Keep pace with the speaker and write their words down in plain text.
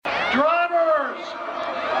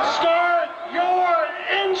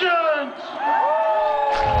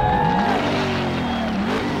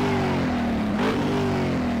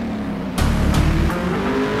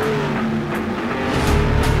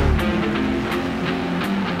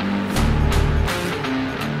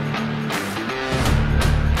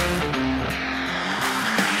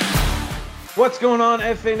What's going on,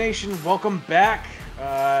 FA Nation? Welcome back.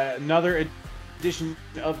 Another edition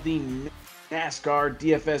of the NASCAR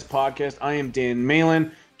DFS podcast. I am Dan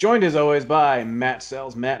Malin, joined as always by Matt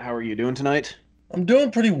Selz. Matt, how are you doing tonight? I'm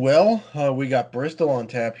doing pretty well. We got Bristol on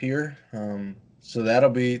tap here, so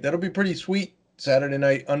that'll be pretty sweet. Saturday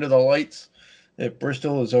night under the lights at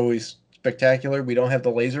Bristol is always spectacular. We don't have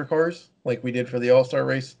the laser cars like we did for the All-Star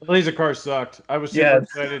race. The laser cars sucked. I was super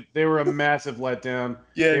excited. They were a massive letdown.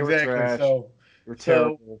 Yeah, they exactly. Were trash. So they were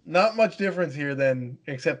terrible. Not much difference here then,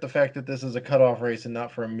 except the fact that this is a cutoff race and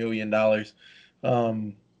not for $1 million.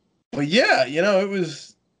 But yeah, it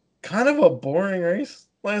was kind of a boring race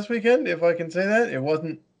last weekend, if I can say that. It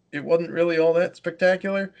wasn't really all that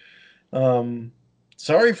spectacular.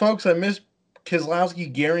 Sorry, folks, I missed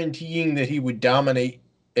Keselowski guaranteeing that he would dominate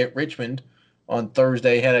at Richmond on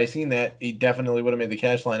Thursday. Had I seen that, he definitely would have made the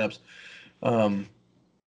cash lineups.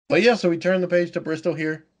 But yeah, so we turned the page to Bristol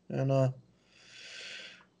here, and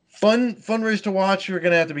fun race to watch. We're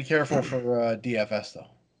gonna have to be careful for DFS though.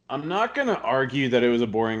 I'm not gonna argue that it was a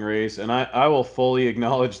boring race, and I will fully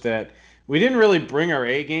acknowledge that we didn't really bring our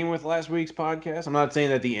A game with last week's podcast. I'm not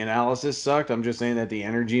saying that the analysis sucked. I'm just saying that the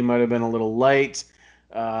energy might have been a little light.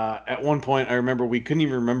 At one point, I remember we couldn't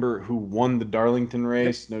even remember who won the Darlington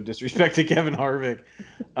race. No disrespect to Kevin Harvick.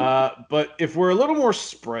 But if we're a little more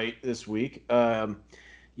Sprite this week,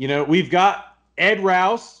 we've got Ed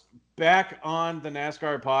Raus back on the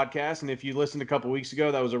NASCAR podcast. And if you listened a couple weeks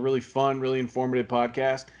ago, that was a really fun, really informative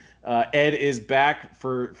podcast. Ed is back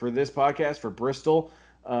for this podcast for Bristol,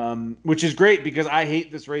 which is great because I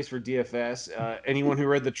hate this race for DFS. Anyone who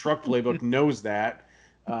read the truck playbook knows that.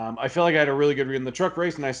 I feel like I had a really good read in the truck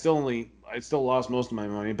race, and I still lost most of my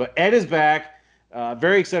money. But Ed is back.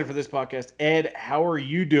 Very excited for this podcast. Ed, how are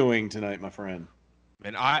you doing tonight, my friend?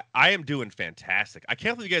 Man, I am doing fantastic. I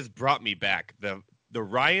can't believe you guys brought me back. The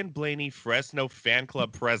Ryan Blaney Fresno fan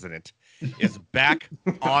club president is back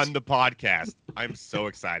on the podcast. I'm so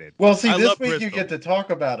excited. Well, see, this week Bristol. You get to talk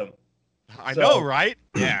about him. I know, right?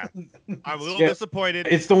 Yeah. I'm a little disappointed.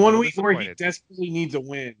 It's the one week where he desperately needs a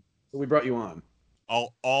win, so we brought you on.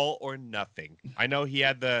 All or nothing. I know he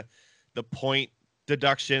had the point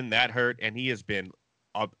deduction that hurt, and he has been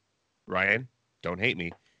Ryan, don't hate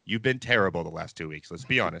me. You've been terrible the last 2 weeks. Let's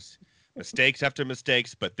be honest. Mistakes after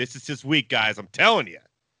mistakes, but this is his week, guys. I'm telling you.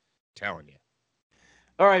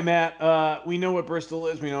 All right, Matt. We know what Bristol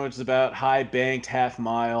is. We know it's about high banked half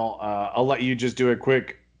mile. I'll let you just do a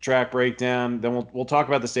quick track breakdown. Then we'll talk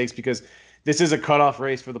about the stakes because this is a cutoff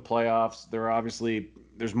race for the playoffs.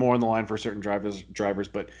 There's more on the line for certain drivers,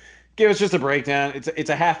 but give us just a breakdown. It's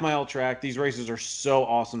a half mile track. These races are so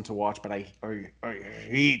awesome to watch, but I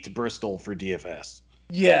hate Bristol for DFS.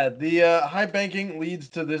 Yeah, the high banking leads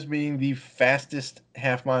to this being the fastest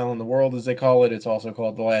half mile in the world, as they call it. It's also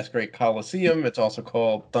called the Last Great Coliseum. It's also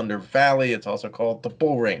called Thunder Valley. It's also called the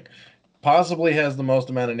Bull Ring. Possibly has the most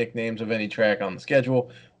amount of nicknames of any track on the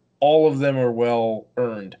schedule. All of them are well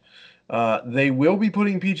earned. They will be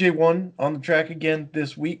putting PJ1 on the track again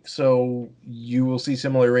this week, so you will see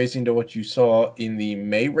similar racing to what you saw in the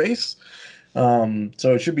May race.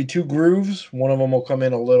 So it should be two grooves. One of them will come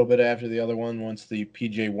in a little bit after the other one once the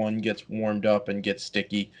PJ1 gets warmed up and gets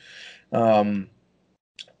sticky.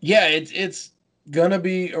 It's going to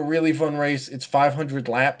be a really fun race. It's 500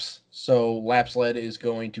 laps, so laps led is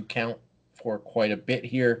going to count for quite a bit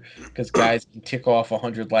here because guys can tick off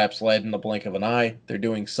 100 laps led in the blink of an eye. They're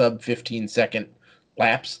doing sub 15-second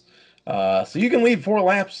laps. So you can lead 4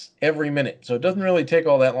 laps every minute. So it doesn't really take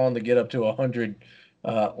all that long to get up to 100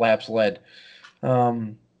 laps led.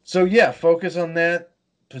 Focus on that.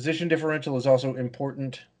 Position differential is also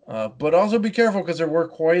important, but also be careful because there were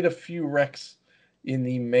quite a few wrecks in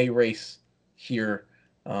the May race here,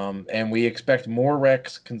 and we expect more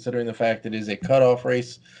wrecks considering the fact that it is a cutoff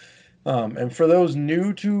race. And for those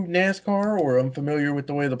new to NASCAR or unfamiliar with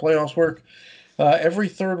the way the playoffs work, every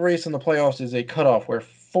third race in the playoffs is a cutoff where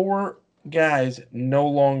 4 guys no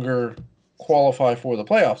longer qualify for the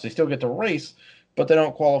playoffs. They still get to race, but they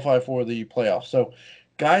don't qualify for the playoffs. So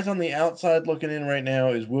guys on the outside looking in right now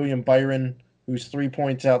is William Byron, who's 3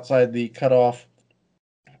 points outside the cutoff.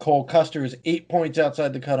 Cole Custer is 8 points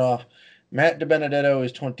outside the cutoff. Matt DiBenedetto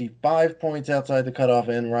is 25 points outside the cutoff,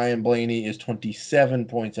 and Ryan Blaney is 27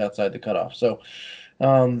 points outside the cutoff. So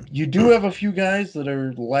you do have a few guys that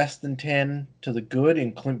are less than 10 to the good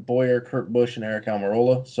in Clint Boyer, Kurt Busch, and Eric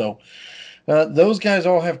Almirola. So those guys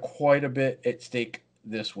all have quite a bit at stake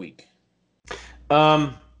this week.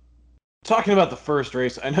 Talking about the first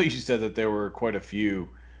race, I know you said that there were quite a few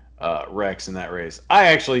wrecks in that race. I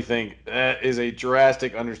actually think that is a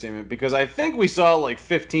drastic understatement because I think we saw like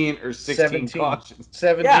 15 or 16 cautions.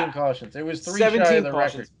 17 Yeah, cautions. It was 3 shy of 17 the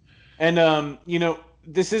record. cautions. And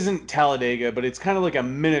this isn't Talladega, but it's kind of like a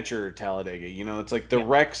miniature Talladega. It's like the Yeah.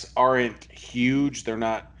 wrecks aren't huge. They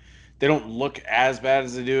don't look as bad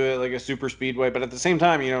as they do at like a super speedway, but at the same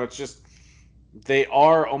time, it's just they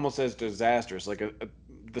are almost as disastrous. Like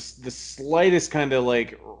the slightest kind of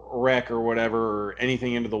like wreck or whatever or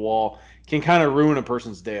anything into the wall can kind of ruin a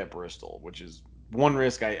person's day at Bristol, which is one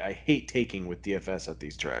risk I hate taking with DFS at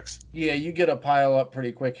these tracks. Yeah, you get a pile up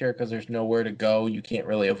pretty quick here because there's nowhere to go. You can't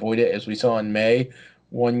really avoid it. As we saw in May,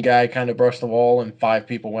 one guy kind of brushed the wall and 5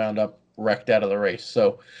 people wound up wrecked out of the race.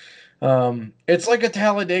 So it's like a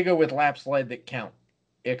Talladega with lap slide that count,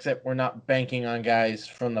 except we're not banking on guys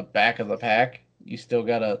from the back of the pack. You still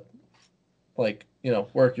gotta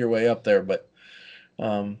work your way up there. But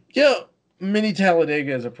yeah, mini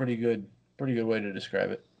Talladega is a pretty good way to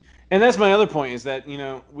describe it. And that's my other point is that,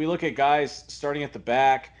 we look at guys starting at the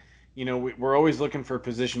back, we're always looking for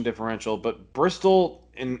position differential, but Bristol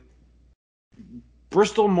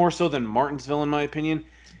more so than Martinsville, in my opinion,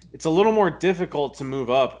 it's a little more difficult to move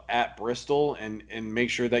up at Bristol and make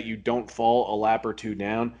sure that you don't fall a lap or two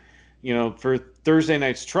down. For Thursday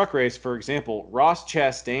night's truck race, for example, Ross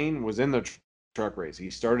Chastain was in the truck race. He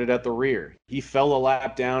started at the rear. He fell a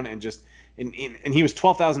lap down and he was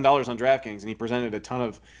 $12,000 on DraftKings, and he presented a ton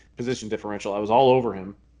of position differential. I was all over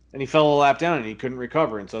him, and he fell a lap down and he couldn't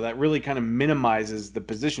recover, and so that really kind of minimizes the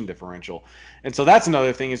position differential. And so that's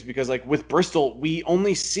another thing is because like with Bristol, we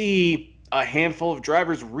only see a handful of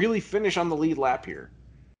drivers really finish on the lead lap here.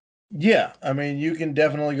 Yeah, I mean you can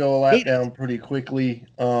definitely go a lap down pretty quickly.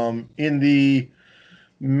 In the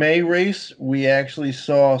May race, we actually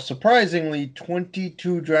saw surprisingly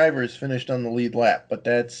 22 drivers finished on the lead lap, but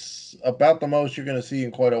that's about the most you're going to see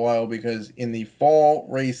in quite a while because in the fall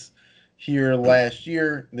race here last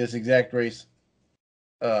year, this exact race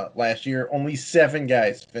last year, only 7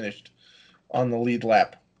 guys finished on the lead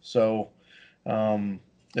lap. So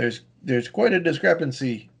there's quite a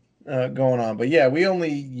discrepancy going on. But yeah, we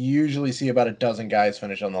only usually see about a dozen guys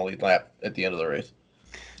finish on the lead lap at the end of the race.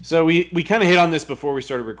 So we kind of hit on this before we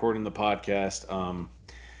started recording the podcast. On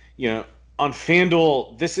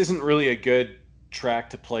FanDuel, this isn't really a good track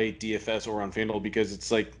to play DFS or on FanDuel because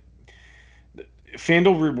it's like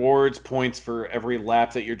FanDuel rewards points for every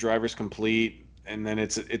lap that your drivers complete, and then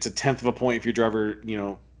it's a tenth of a point if your driver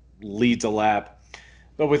leads a lap.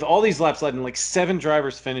 But with all these laps led and like 7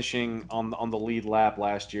 drivers finishing on the lead lap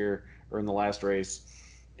last year or in the last race,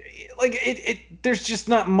 like there's just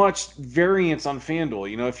not much variance on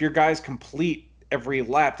FanDuel. If your guys complete every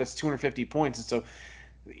lap, that's 250 points, and so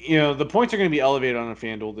the points are going to be elevated on a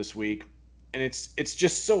FanDuel this week, and it's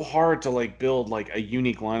just so hard to like build like a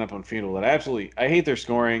unique lineup on FanDuel that I hate their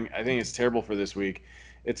scoring. I think it's terrible for this week.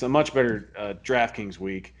 It's a much better DraftKings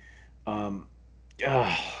week.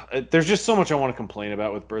 There's just so much I want to complain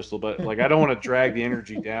about with Bristol, but like I don't want to drag the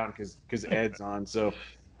energy down because Ed's on. So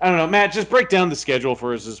I don't know, Matt. Just break down the schedule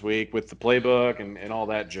for us this week with the playbook and all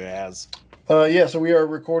that jazz. Yeah, so we are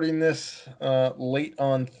recording this late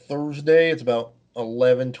on Thursday. It's about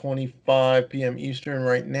 11:25 p.m. Eastern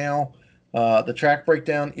right now. The track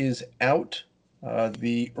breakdown is out.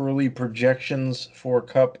 The early projections for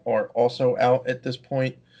Cup are also out at this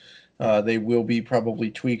point. They will be probably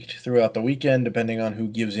tweaked throughout the weekend, depending on who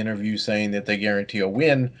gives interviews saying that they guarantee a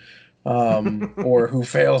win, or who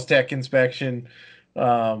fails tech inspection.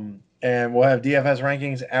 And we'll have DFS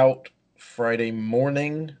rankings out Friday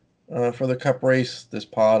morning for the Cup race. This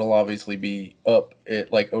pod will obviously be up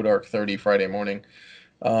at like Odark 30 Friday morning.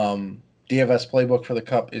 DFS playbook for the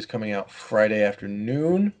Cup is coming out Friday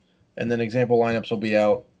afternoon, and then example lineups will be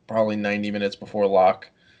out probably 90 minutes before lock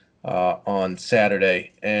on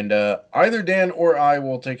Saturday. And either Dan or I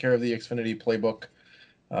will take care of the Xfinity playbook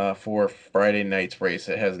for Friday night's race.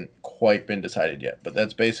 It hasn't quite been decided yet, but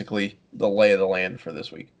that's basically the lay of the land for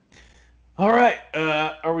this week. All right.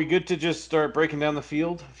 Are we good to just start breaking down the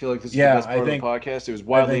field? I feel like this is the best part of the podcast. It was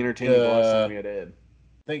wildly entertaining the last time we had Ed.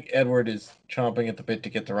 I think Edward is chomping at the bit to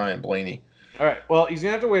get to Ryan Blaney. All right. Well, he's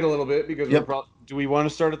going to have to wait a little bit because do we want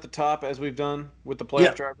to start at the top as we've done with the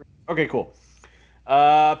playoff driver? Okay, cool.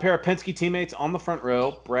 A pair of Penske teammates on the front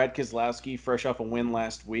row. Brad Keselowski, fresh off a win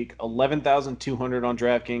last week. 11,200 on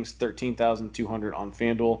DraftKings, 13,200 on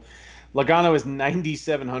FanDuel. Logano is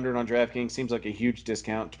 9,700 on DraftKings. Seems like a huge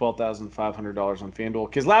discount. $12,500 on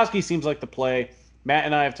FanDuel. Keselowski seems like the play. Matt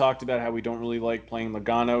and I have talked about how we don't really like playing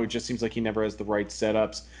Logano. It just seems like he never has the right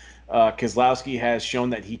setups. Keselowski has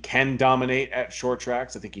shown that he can dominate at short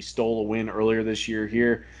tracks. I think he stole a win earlier this year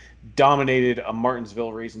here. dominated a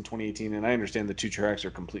Martinsville race in 2018, and I understand the two tracks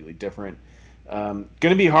are completely different. Going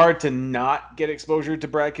to be hard to not get exposure to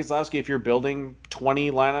Brad Keselowski if you're building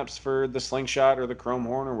 20 lineups for the Slingshot or the Chrome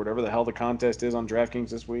Horn or whatever the hell the contest is on DraftKings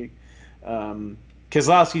this week.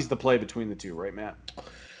 Keselowski's the play between the two, right, Matt?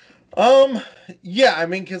 Yeah, I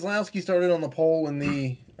mean, Keselowski started on the pole in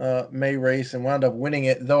the May race and wound up winning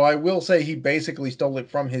it, though I will say he basically stole it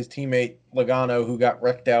from his teammate Logano, who got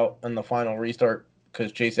wrecked out in the final restart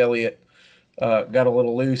because Chase Elliott got a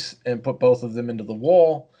little loose and put both of them into the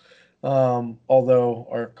wall. Although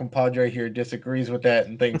our compadre here disagrees with that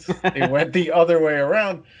and thinks it went the other way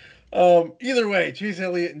around. Either way, Chase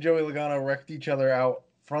Elliott and Joey Logano wrecked each other out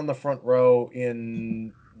from the front row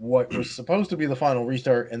in what was supposed to be the final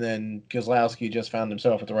restart, and then Keselowski just found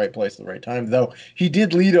himself at the right place at the right time, though he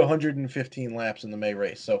did lead 115 laps in the May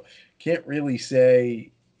race, so can't really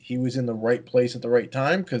say he was in the right place at the right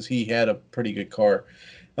time because he had a pretty good car.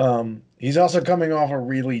 He's also coming off a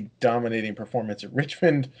really dominating performance at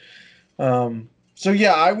Richmond. So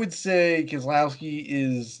yeah, I would say Keselowski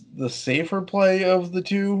is the safer play of the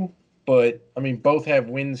two, but I mean, both have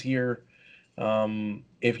wins here.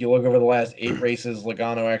 If you look over the last 8 races,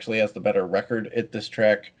 Logano actually has the better record at this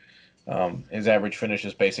track. His average finish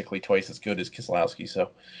is basically twice as good as Keselowski.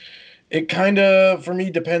 So it kind of, for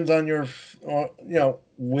me, depends on your,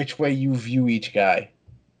 which way you view each guy.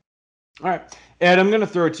 All right. Ed, I'm going to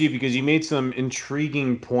throw it to you because you made some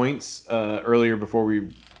intriguing points earlier before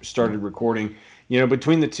we started recording.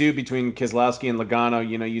 Between the two, between Keselowski and Logano,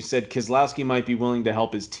 you said Keselowski might be willing to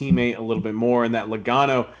help his teammate a little bit more, and that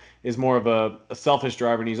Logano is more of a selfish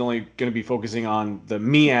driver, and he's only going to be focusing on the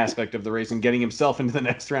me aspect of the race and getting himself into the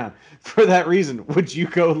next round. For that reason, would you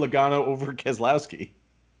go Logano over Keselowski?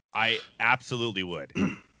 I absolutely would.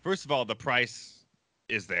 First of all, the price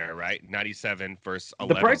is there, right? 97 versus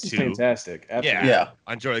 11. The price is fantastic. Absolutely. Yeah.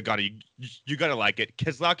 On Joey Logano, you got to like it.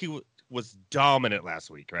 Keselowski was dominant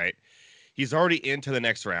last week, right? He's already into the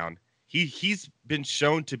next round. He's been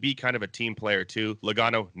shown to be kind of a team player too.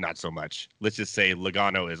 Logano, not so much. Let's just say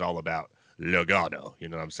Logano is all about Logano. You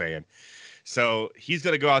know what I'm saying? So he's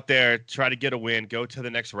going to go out there, try to get a win, go to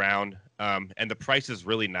the next round. And the price is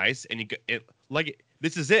really nice. And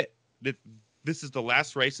this is it. This is the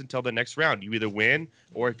last race until the next round. You either win,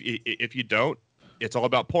 or if you don't, it's all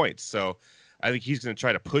about points. So I think he's going to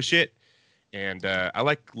try to push it. And I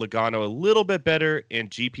like Logano a little bit better in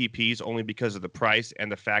GPPs only because of the price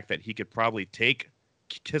and the fact that he could probably take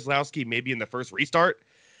Keselowski maybe in the first restart,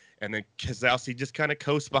 and then Keselowski just kind of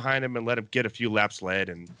coast behind him and let him get a few laps led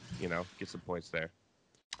and, get some points there.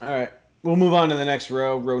 All right. We'll move on to the next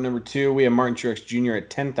row. Row number 2, we have Martin Truex Jr. at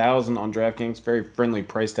 $10,000 on DraftKings. Very friendly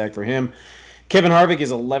price tag for him. Kevin Harvick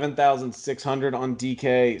is $11,600 on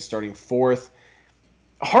DK, starting 4th.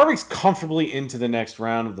 Harvick's comfortably into the next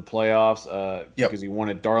round of the playoffs because he won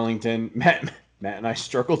at Darlington. Matt and I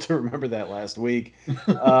struggled to remember that last week.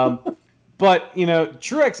 But,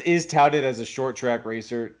 Truex is touted as a short track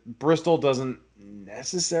racer. Bristol doesn't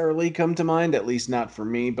necessarily come to mind, at least not for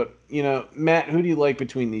me. But, Matt, who do you like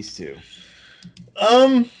between these two?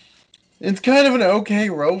 It's kind of an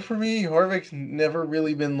okay row for me. Harvick's never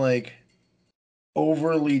really been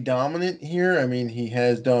overly dominant here. I mean, he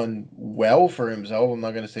has done well for himself. I'm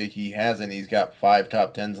not going to say he hasn't. He's got 5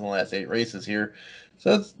 top 10s in the last 8 races here.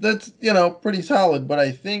 So that's pretty solid. But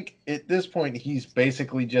I think at this point, he's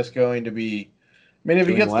basically just going to be, if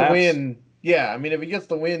he gets the win, if he gets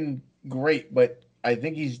the win, great. But I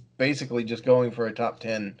think he's basically just going for a top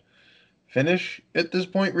 10 finish at this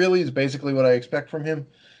point, really, is basically what I expect from him.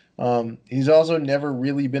 He's also never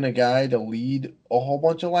really been a guy to lead a whole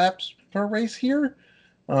bunch of laps per race here.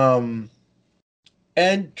 And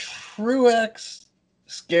Truex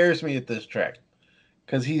scares me at this track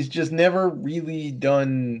because he's just never really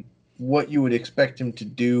done what you would expect him to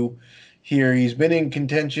do here. He's been in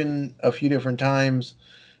contention a few different times,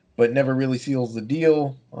 but never really seals the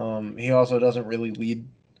deal. He also doesn't really lead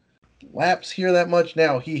laps here that much.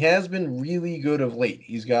 Now, he has been really good of late.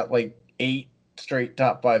 He's got 8 straight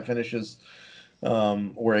top 5 finishes,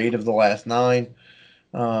 or 8 of the last 9.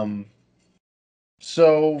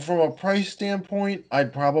 So from a price standpoint,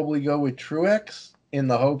 I'd probably go with Truex in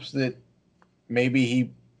the hopes that maybe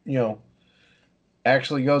he,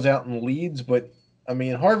 actually goes out and leads. But I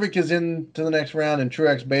mean, Harvick is into the next round, and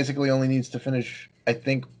Truex basically only needs to finish, I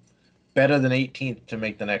think, better than 18th to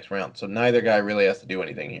make the next round. So neither guy really has to do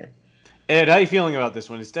anything here. Ed, how are you feeling about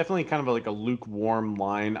this one? It's definitely kind of a lukewarm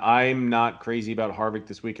line. I'm not crazy about Harvick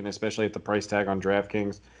this week, and especially at the price tag on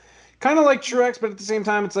DraftKings. Kind of like Truex, but at the same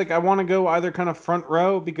time, it's I want to go either kind of front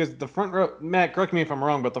row because the front row, Matt, correct me if I'm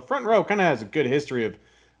wrong, but the front row kind of has a good history of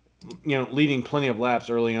leading plenty of laps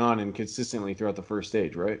early on and consistently throughout the first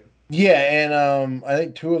stage, right? Yeah, and I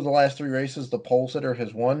think 2 of the last 3 races the pole sitter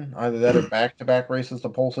has won. Either that or back-to-back races the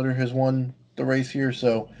pole sitter has won the race here.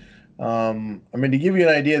 So, I mean, to give you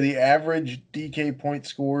an idea, the average DK point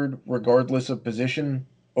scored, regardless of position,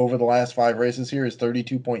 over the last 5 races here is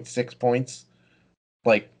 32.6 points.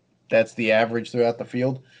 Like, that's the average throughout the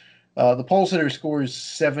field. The pole sitter scores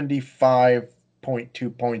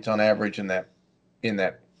 75.2 points on average in that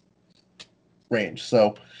range.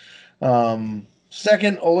 So,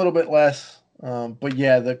 second, a little bit less. But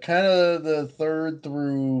yeah, the kind of the third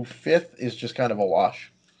through fifth is just kind of a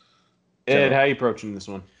wash. Ed, how are you approaching this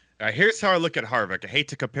one? Here's how I look at Harvick. I hate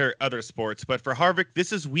to compare other sports, but for Harvick,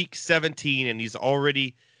 this is week 17, and he's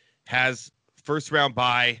already has first round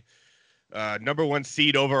bye, number 1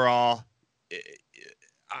 seed overall.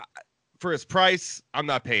 For his price, I'm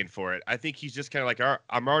not paying for it. I think he's just kind of like,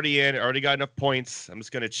 I'm already in, already got enough points. I'm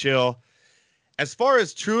just going to chill. As far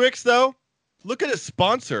as Truex, though, look at his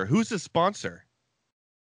sponsor. Who's his sponsor?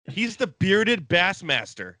 He's the Bearded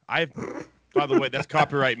Bassmaster. By the way, that's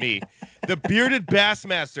copyright me. The Bearded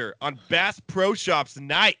Bassmaster on Bass Pro Shops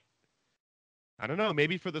night. I don't know.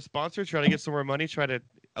 Maybe for the sponsor, try to get some more money,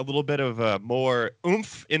 a little bit of more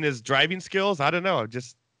oomph in his driving skills. I don't know.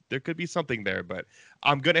 Just there could be something there, but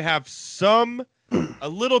I'm gonna have a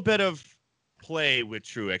little bit of play with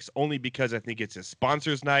Truex only because I think it's his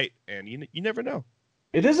sponsor's night, and you never know.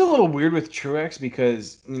 It is a little weird with Truex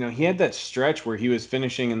because he had that stretch where he was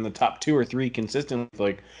finishing in the top 2 or 3 consistently,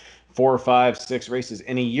 like 4 or 5, 6 races.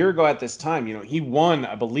 And a year ago at this time, he won,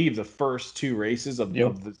 I believe, the first 2 races of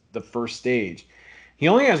the first stage. He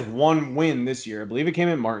only has 1 win this year. I believe it came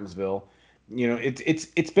in Martinsville.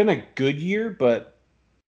 It's been a good year, but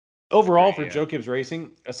overall for Joe Gibbs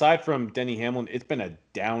Racing, aside from Denny Hamlin, it's been a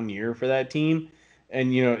down year for that team.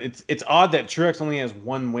 And it's odd that Truex only has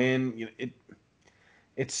 1 win.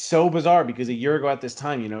 It's so bizarre because a year ago at this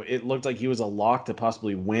time, it looked like he was a lock to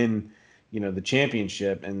possibly win, the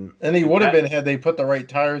championship, and he would have been had they put the right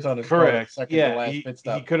tires on his car second to last pit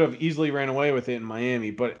stop. He could have easily ran away with it in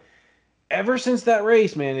Miami, but ever since that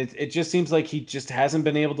race, man, it just seems like he just hasn't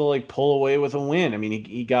been able to like pull away with a win. I mean,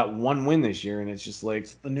 he got 1 win this year, and it's just like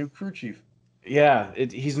it's the new crew chief. Yeah,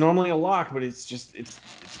 he's normally a lock, but it's just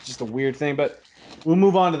a weird thing. But we'll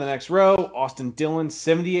move on to the next row. Austin Dillon,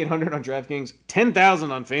 7,800 on DraftKings,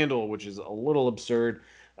 10,000 on FanDuel, which is a little absurd.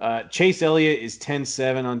 Chase Elliott is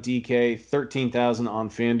 10,700 on DK, 13,000 on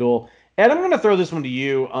FanDuel. Ed, I'm going to throw this one to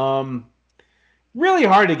you. Really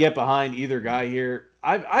hard to get behind either guy here.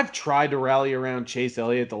 I've tried to rally around Chase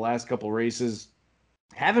Elliott the last couple races,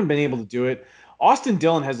 haven't been able to do it. Austin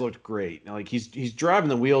Dillon has looked great. Like he's driving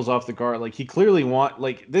the wheels off the car. Like he clearly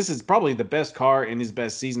this is probably the best car in his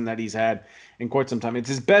best season that he's had in quite some time. It's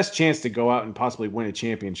his best chance to go out and possibly win a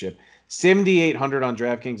championship. 7,800 on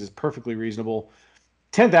DraftKings is perfectly reasonable.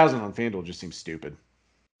 10,000 on FanDuel just seems stupid.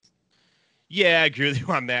 Yeah, I agree with you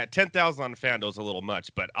on that. 10,000 on FanDuel is a little much,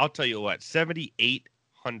 but I'll tell you what,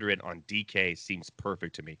 7,800 on DK seems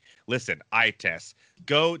perfect to me. Listen, eye test.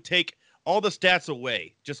 Go take all the stats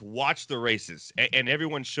away. Just watch the races, and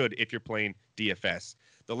everyone should if you're playing DFS.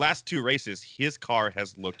 The last 2 races, his car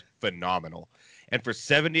has looked phenomenal, and for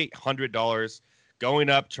 $7,800, going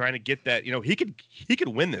up trying to get that, he could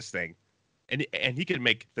win this thing, and he could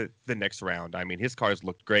make the next round. I mean, his cars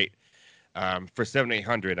looked great. For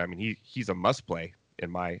 7,800, I mean, he's a must play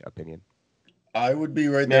in my opinion. I would be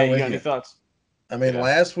right there with you. Any thoughts? I mean,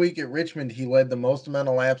 last week at Richmond, he led the most amount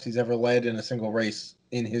of laps he's ever led in a single race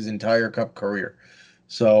in his entire Cup career.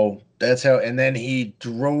 So that's how. And then he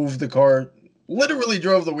drove the car, literally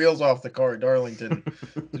drove the wheels off the car at Darlington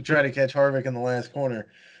to try to catch Harvick in the last corner.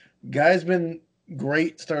 Guy's been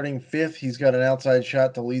great starting 5th. He's got an outside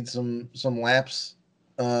shot to lead some laps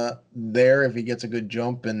there if he gets a good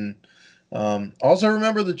jump. And also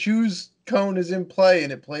remember the choose cone is in play,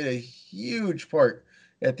 and it played a huge part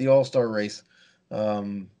at the All-Star race.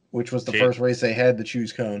 Which was the first race they had the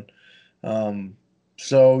choose cone.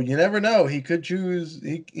 So you never know. He could choose.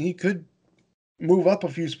 He could move up a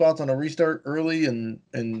few spots on a restart early,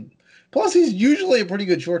 and plus he's usually a pretty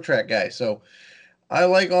good short track guy. So I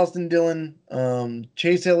like Austin Dillon.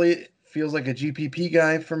 Chase Elliott feels like a GPP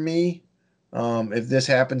guy for me. If this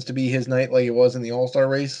happens to be his night like it was in the All-Star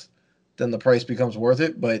race, then the price becomes worth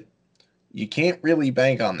it. But you can't really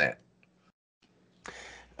bank on that.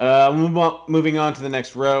 Moving on to the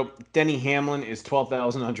next row. Denny Hamlin is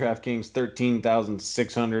 12,000 on DraftKings,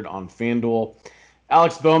 13,600 on FanDuel.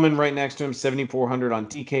 Alex Bowman right next to him, 7,400 on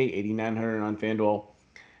DK, 8,900 on FanDuel.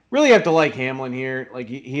 really have to like Hamlin here. Like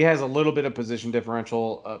he has a little bit of position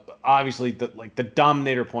differential. Obviously, the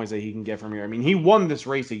dominator points that he can get from here. I mean, he won this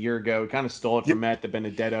race a year ago. He kind of stole it from Matt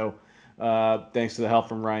DiBenedetto, thanks to the help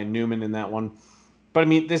from Ryan Newman in that one. But I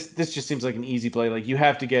mean, this just seems like an easy play. Like you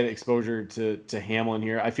have to get exposure to Hamlin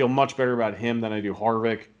here. I feel much better about him than I do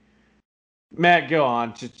Harvick. Matt, go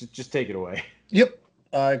on. Just take it away. Yep.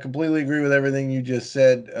 I completely agree with everything you just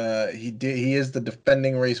said. He is the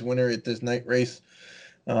defending race winner at this night race.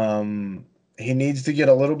 He needs to get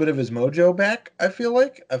a little bit of his mojo back, I feel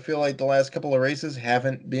like. I feel like the last couple of races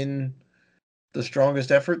haven't been the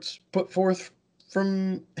strongest efforts put forth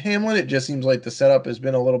from Hamlin. It just seems like the setup has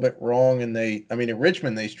been a little bit wrong, and at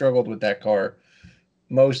Richmond, they struggled with that car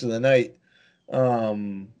most of the night.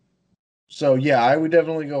 So, yeah, I would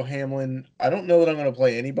definitely go Hamlin. I don't know that I'm going to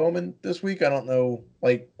play any Bowman this week. I don't know.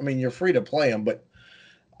 You're free to play him, but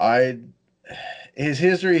his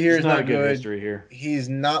history here is not a good good. History here. He's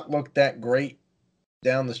not looked that great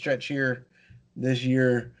down the stretch here this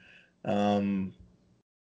year. The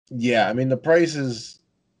price is,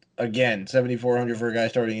 again, $7,400 for a guy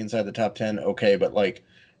starting inside the top 10. Okay, but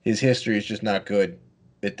his history is just not good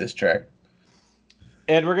at this track.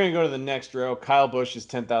 Ed, we're going to go to the next row. Kyle Busch is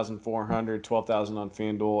 10,400, 12,000 on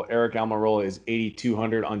FanDuel. Eric Almirola is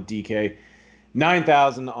 8,200 on DK,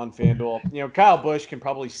 9,000 on FanDuel. Kyle Busch can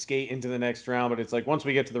probably skate into the next round, but it's like once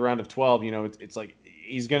we get to the round of 12, it's like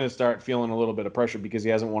he's going to start feeling a little bit of pressure because he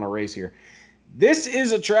hasn't won a race here. This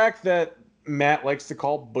is a track that Matt likes to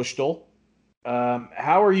call Bristol.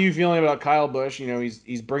 How are you feeling about Kyle Busch?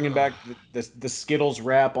 He's bringing back the Skittles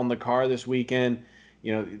wrap on the car this weekend.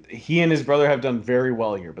 He and his brother have done very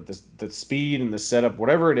well here, but the speed and the setup,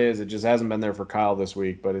 whatever it is, it just hasn't been there for Kyle this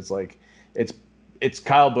week. But it's like it's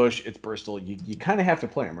Kyle Busch, it's Bristol. You kind of have to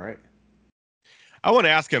play him, right? I want to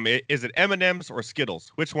ask him: is it M&Ms or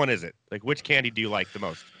Skittles? Which one is it? Like, which candy do you like the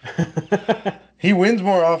most? He wins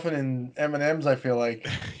more often in M&Ms, I feel like.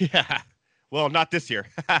 Yeah. Well, not this year.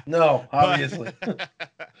 No, obviously.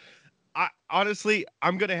 Honestly,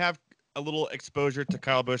 I'm gonna have a little exposure to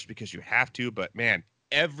Kyle Busch because you have to, but man,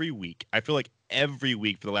 every week, I feel like every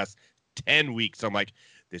week for the last 10 weeks, I'm like,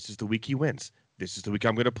 this is the week he wins. This is the week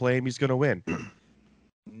I'm going to play him. He's going to win.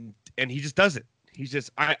 And he just does it. He's just,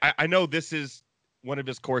 I know this is one of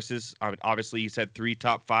his courses. Obviously, he's had 3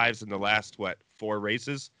 top 5s in the last, 4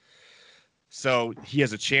 races. So he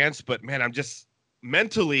has a chance, but man, I'm just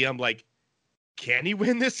mentally, I'm like, can he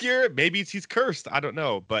win this year? Maybe he's cursed. I don't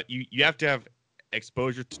know, but you have to have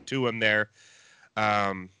exposure to him there.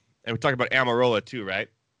 And we talked about Almirola too, right?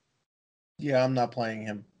 Yeah, I'm not playing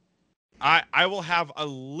him. I will have a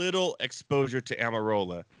little exposure to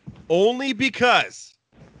Almirola only because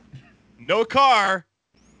no car,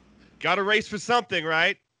 got to race for something,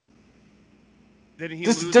 right? Did he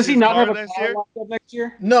does he not have a car locked up next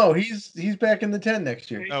year? No, he's back in the 10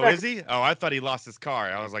 next year. Oh, is he? Oh, I thought he lost his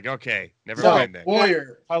car. I was like, okay, never mind then.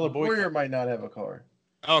 Boyer might not have a car.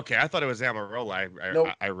 Okay, I thought it was Almirola. Nope.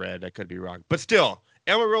 I read. I could be wrong. But still,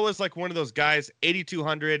 Almirola is like one of those guys,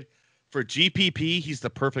 8,200 for GPP. He's the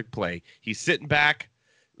perfect play. He's sitting back,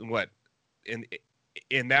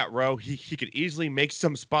 in that row. He could easily make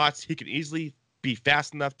some spots. He could easily be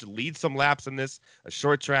fast enough to lead some laps in this, a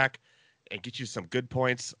short track, and get you some good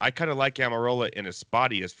points. I kind of like Almirola in a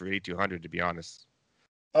spot he is for 8,200, to be honest.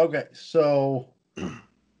 Okay, so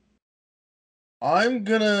I'm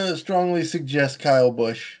going to strongly suggest Kyle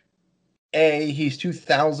Busch. He's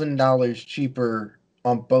 $2,000 cheaper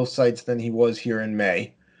on both sites than he was here in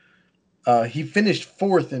May. He finished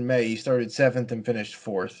 4th in May. He started 7th and finished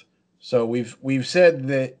 4th. So we've said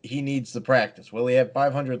that he needs the practice. Well, he had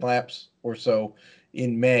 500 laps or so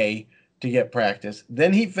in May to get practice.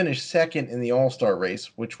 Then he finished 2nd in the All-Star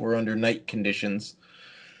race, which were under night conditions.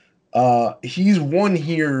 He's won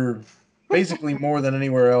here basically more than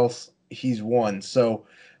anywhere else he's won. So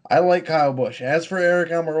I like Kyle Busch. As for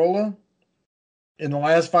Eric Almirola, in the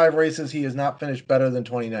last 5 races, he has not finished better than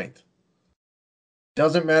 29th.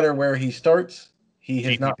 Doesn't matter where he starts. He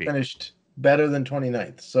has not finished better than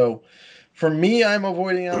 29th. So for me, I'm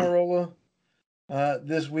avoiding Almirola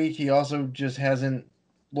this week. He also just hasn't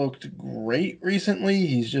looked great recently.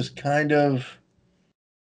 He's just kind of,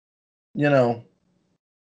 right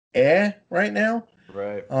now.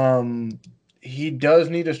 Right. He does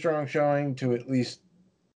need a strong showing to at least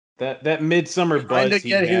that midsummer buzz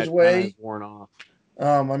get his way worn off.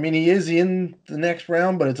 He is in the next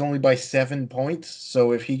round, but it's only by 7 points.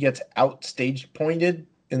 So if he gets outstage pointed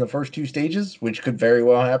in the first 2 stages, which could very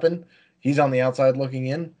well happen, he's on the outside looking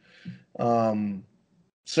in.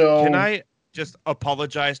 So can I just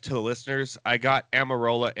apologize to the listeners. I got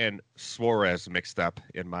Amarola and Suarez mixed up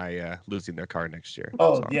in my losing their car next year.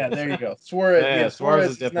 Oh, So, yeah, there you go. Suarez. Yeah, Yeah, Suarez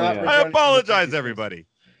is is definitely not out. I returning from the apologize, previous everybody.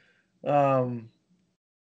 season.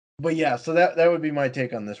 But yeah, so that would be my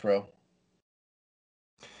take on this row.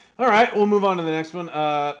 All right, we'll move on to the next one.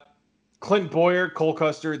 Clint Boyer, Cole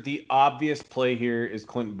Custer. The obvious play here is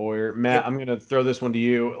Clint Boyer. Matt, Yep. I'm going to throw this one to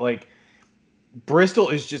you. Like, Bristol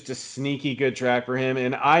is just a sneaky good track for him.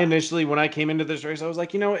 And I initially, when I came into this race, I was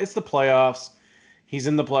like, it's the playoffs. He's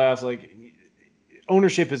in the playoffs. Like,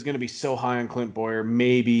 ownership is going to be so high on Clint Boyer.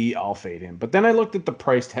 Maybe I'll fade him. But then I looked at the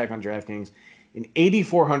price tag on DraftKings in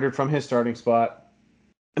 8,400 from his starting spot.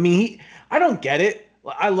 I mean, I don't get it.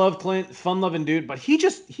 I love Clint, fun-loving dude, but he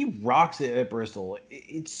rocks it at Bristol.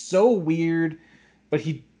 It's so weird, but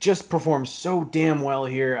he just performs so damn well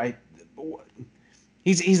here.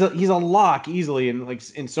 He's a lock easily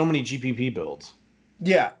in so many GPP builds.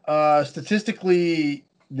 Yeah, statistically,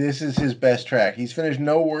 this is his best track. He's finished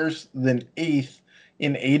no worse than 8th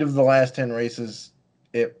in 8 of the last 10 races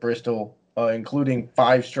at Bristol, including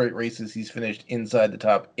 5 straight races he's finished inside the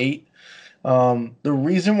top 8. The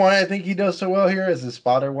reason why I think he does so well here, as his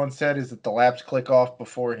spotter once said, is that the laps click off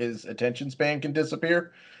before his attention span can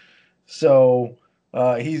disappear. So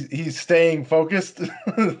he's staying focused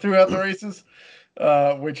throughout the races,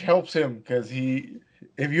 which helps him because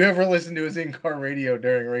if you ever listen to his in-car radio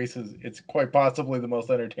during races, it's quite possibly the most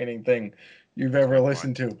entertaining thing you've ever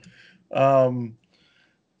listened to.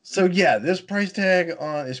 So yeah, this price tag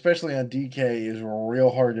especially on DK, is real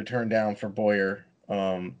hard to turn down for Boyer.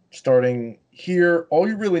 Starting here, all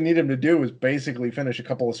you really need him to do is basically finish a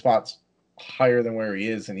couple of spots higher than where he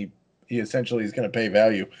is, and he essentially is going to pay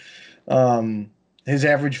value. His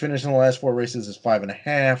average finish in the last 4 races is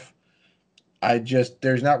 5.5.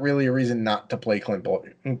 There's not really a reason not to play Clint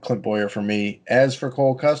Boyer for me. As for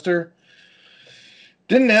Cole Custer,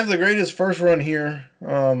 didn't have the greatest first run here.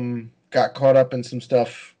 Got caught up in some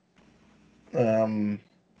stuff.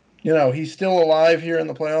 He's still alive here in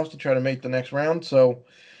the playoffs to try to make the next round. So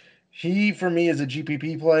he, for me, is a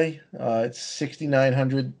GPP play. It's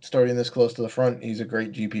 6,900 starting this close to the front. He's a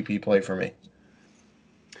great GPP play for me.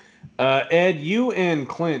 Ed, you and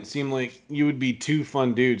Clint seem like you would be 2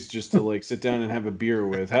 fun dudes just to sit down and have a beer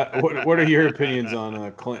with. What are your opinions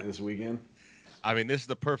on Clint this weekend? I mean, this is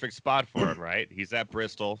the perfect spot for him, right? He's at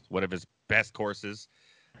Bristol, one of his best courses.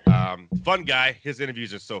 Fun guy. His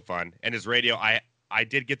interviews are so fun, and his radio. I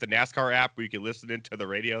did get the NASCAR app where you can listen into the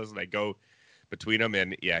radios, and I go between them,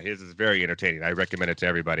 and yeah, his is very entertaining. I recommend it to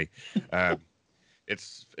everybody.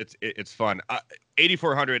 It's fun.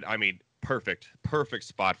 8,400. I mean, perfect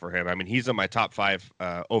spot for him. I mean, he's in my top 5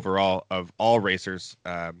 overall of all racers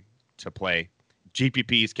to play.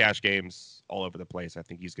 GPPs, cash games, all over the place. I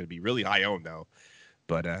think he's going to be really high owned though,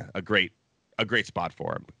 but a great spot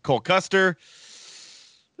for him. Cole Custer,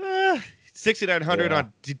 6,900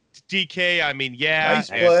 on DK. I mean, yeah, nice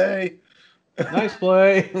play. Nice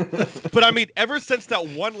play. But I mean, ever since that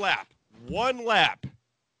one lap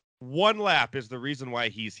is the reason why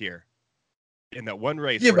he's here. In that one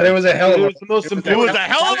race. Yeah, but it was a hell of a... It was a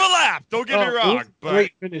hell of a lap. Don't get me wrong.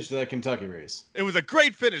 Great finish to that Kentucky race. It was a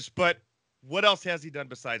great finish, but what else has he done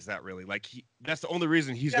besides that, really? That's the only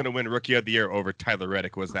reason he's going to win Rookie of the Year over Tyler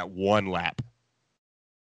Reddick was that one lap.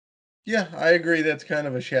 Yeah, I agree. That's kind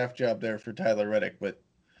of a shaft job there for Tyler Reddick, but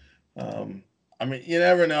I mean, you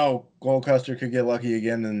never know. Cole Custer could get lucky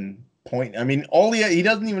again and point. I mean, he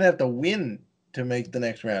doesn't even have to win to make the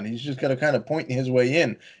next round. He's just got to kind of point his way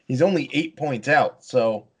in. He's only 8 points out,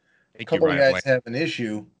 so a couple of guys have an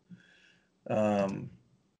issue.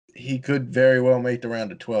 He could very well make the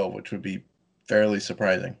round of 12, which would be fairly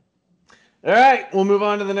surprising. All right, we'll move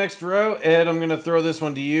on to the next row. Ed, I'm going to throw this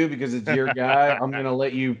one to you because it's your guy. I'm going to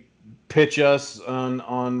let you pitch us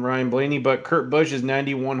on Ryan Blaney, but Kurt Busch is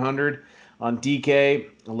 9,100 on DK,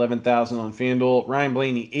 11,000 on FanDuel. Ryan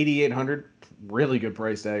Blaney, 8,800. Really good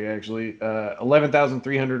price tag, actually.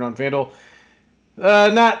 11,300 on FanDuel.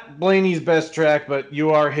 Not Blaney's best track, but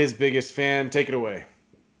you are his biggest fan. Take it away.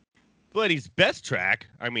 Blaney's best track,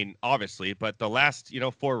 I mean, obviously, but the last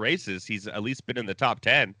 4 races, he's at least been in the top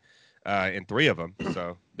 10 in 3 of them.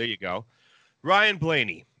 So there you go. Ryan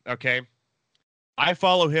Blaney, okay. I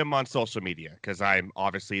follow him on social media because I'm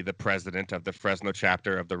obviously the president of the Fresno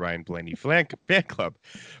chapter of the Ryan Blaney fan club.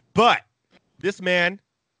 But this man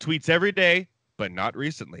tweets every day, but not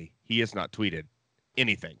recently. He has not tweeted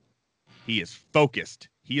anything. He is focused.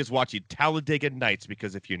 He is watching Talladega Nights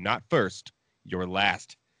because if you're not first, you're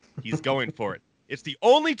last. He's going for it. It's the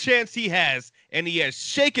only chance he has, and he has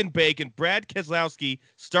shake and bake, and Brad Keselowski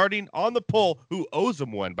starting on the pole, who owes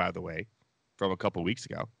him one, by the way, from a couple weeks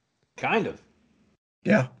ago. Kind of.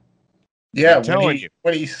 Yeah. Yeah, I'm telling you.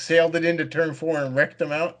 when he sailed it into turn 4 and wrecked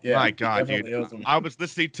him out. Yeah, My God, dude. definitely owes him. I was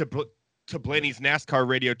listening to Blaney's NASCAR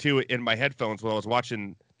radio too in my headphones while I was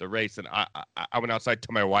watching the race, and I went outside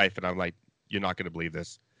to my wife, and I'm like, "You're not going to believe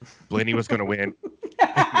this. Blaney was going to win."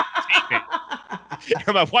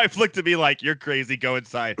 And my wife looked at me like, "You're crazy. Go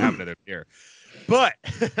inside, have another beer." But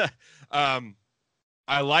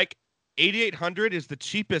I like 8,800 is the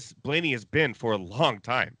cheapest Blaney has been for a long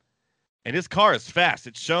time, and his car is fast.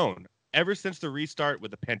 It's shown ever since the restart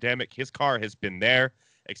with the pandemic. His car has been there,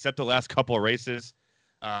 except the last couple of races.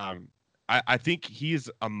 I think he's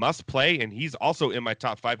a must play, and he's also in my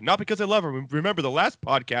top 5. Not because I love him. Remember the last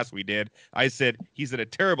podcast we did, I said he's in a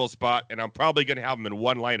terrible spot, and I'm probably going to have him in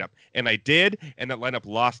one lineup. And I did, and that lineup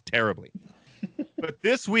lost terribly. But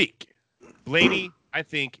this week, Blaney, I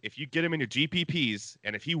think if you get him in your GPPs,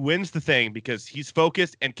 and if he wins the thing because he's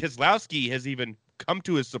focused, and Keselowski has even come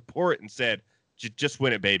to his support and said, just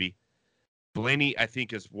win it, baby. Blaney, I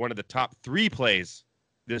think, is one of the top 3 plays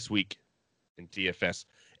this week in DFS.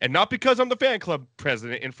 And not because I'm the fan club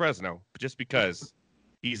president in Fresno, but just because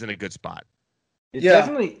he's in a good spot.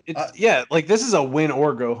 Definitely, like this is a win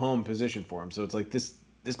or go home position for him. So it's like this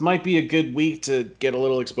might be a good week to get a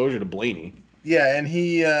little exposure to Blaney. Yeah, and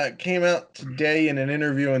he came out today in an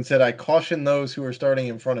interview and said, "I caution those who are starting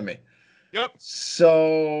in front of me." Yep.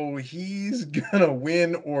 So he's gonna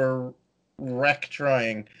win or wreck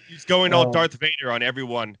trying. He's going all Darth Vader on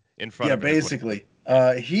everyone in front of him. Yeah, basically.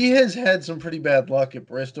 He has had some pretty bad luck at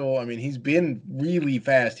Bristol. I mean, he's been really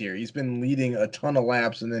fast here. He's been leading a ton of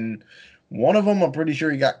laps, and then one of them, I'm pretty sure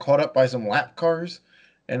he got caught up by some lap cars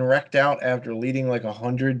and wrecked out after leading like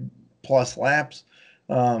 100+ laps.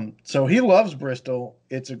 So he loves Bristol.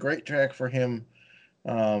 It's a great track for him.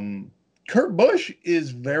 Kurt Busch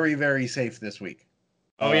is very, very safe this week.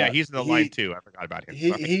 Oh, yeah, he's in the line too. I forgot about him.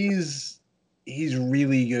 He's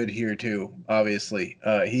really good here too, obviously.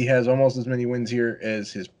 He has almost as many wins here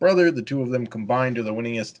as his brother. The two of them combined are the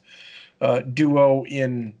winningest duo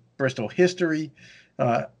in Bristol history.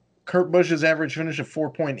 Kurt Busch's average finish of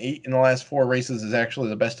 4.8 in the last 4 races is actually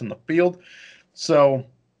the best in the field. So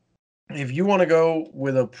if you want to go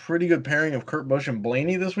with a pretty good pairing of Kurt Busch and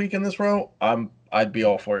Blaney this week in this row, I'd be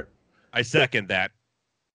all for it. I second that.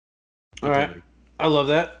 All right. I love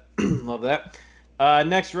that. Love that.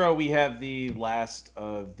 Next row, we have the last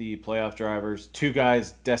of the playoff drivers. 2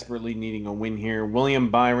 guys desperately needing a win here.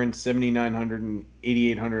 William Byron, 7,900 and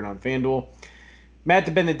 8,800 on FanDuel. Matt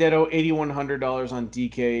DiBenedetto, $8,100 on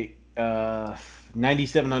DK,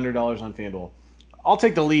 $9,700 on FanDuel. I'll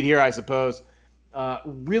take the lead here, I suppose.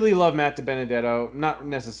 Really love Matt DiBenedetto. Not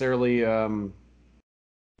necessarily,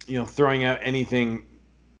 throwing out anything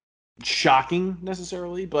shocking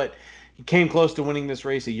necessarily, but he came close to winning this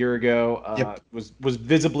race a year ago. Was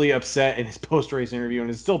visibly upset in his post-race interview,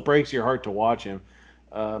 and it still breaks your heart to watch him.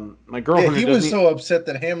 My girlfriend. He was so upset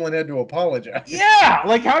that Hamlin had to apologize. Yeah,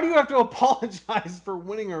 like how do you have to apologize for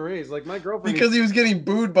winning a race? Like my girlfriend. Because he was getting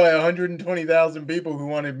booed by 120,000 people who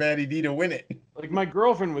wanted Matty D to win it. Like my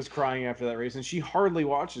girlfriend was crying after that race, and she hardly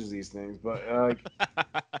watches these things. But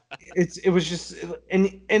it was just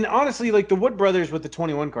and honestly, like the Wood brothers with the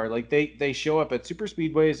 21 car, like they show up at super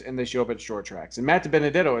speedways and they show up at short tracks. And Matt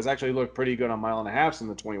DiBenedetto has actually looked pretty good on mile and a halves in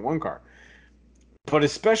the 21 car. But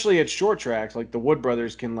especially at short tracks, like the Wood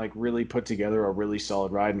brothers can like really put together a really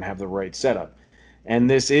solid ride and have the right setup. And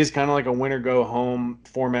this is kind of like a winner go home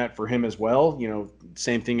format for him as well.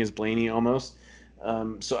 Same thing as Blaney almost.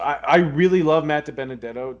 So I really love Matt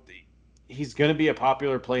DiBenedetto. He's going to be a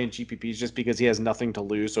popular play in GPPs just because he has nothing to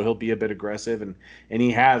lose. So he'll be a bit aggressive and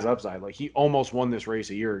he has upside. Like he almost won this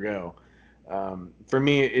race a year ago. For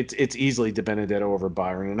me, it's easily DiBenedetto over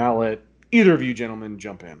Byron. And I'll let either of you gentlemen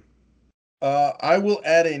jump in. I will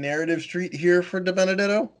add a narrative street here for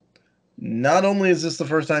DiBenedetto. Not only is this the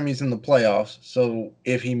first time he's in the playoffs, so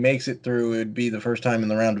if he makes it through, it would be the first time in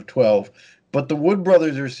the round of 12, but the Wood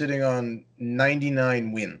brothers are sitting on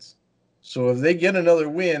 99 wins. So if they get another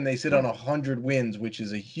win, they sit on 100 wins, which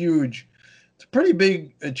is it's a pretty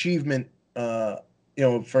big achievement, for a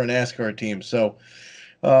NASCAR team. So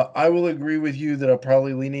I will agree with you that I'm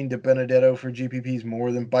probably leaning DiBenedetto for GPPs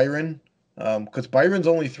more than Byron. Because Byron's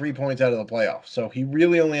only 3 points out of the playoffs. So he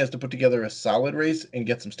really only has to put together a solid race and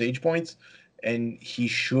get some stage points. And he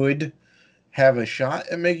should have a shot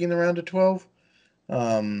at making the round of 12.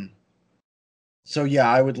 So, yeah,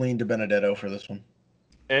 I would lean DiBenedetto for this one.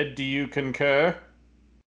 Ed, do you concur?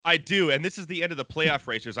 I do. And this is the end of the playoff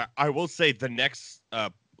races. I will say the next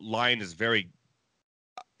line is very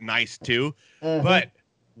nice, too. Mm-hmm. But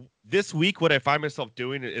this week, what I find myself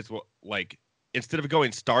doing is instead of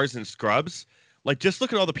going stars and scrubs, Like, just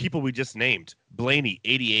look at all the people we just named. Blaney,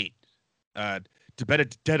 88.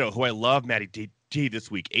 DeBenedetto, who I love, Matty D this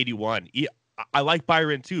week, 81. I like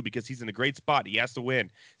Byron, too, because he's in a great spot. He has to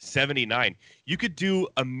win, 79. You could do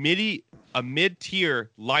a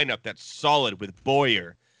mid-tier lineup that's solid with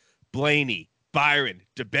Boyer, Blaney, Byron,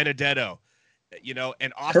 DeBenedetto,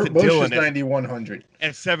 and Austin Kurt Busch Dillon is 9,100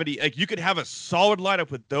 at 70. Like, you could have a solid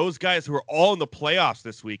lineup with those guys who are all in the playoffs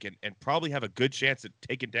this week and probably have a good chance at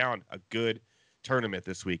taking down a good tournament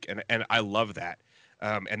this week. And I love that.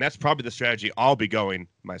 And that's probably the strategy I'll be going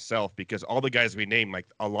myself, because all the guys we named, like,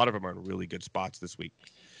 a lot of them are in really good spots this week.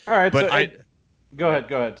 All right. But go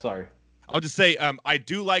ahead. Sorry. I'll just say I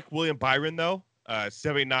do like William Byron, though.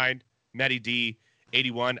 79, Matty D,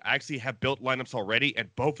 81. I actually have built lineups already, and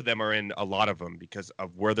both of them are in a lot of them because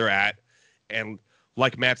of where they're at. And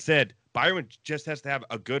like Matt said, Byron just has to have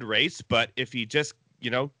a good race, but if he just,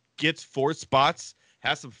 gets 4 spots,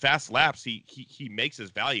 has some fast laps, he makes his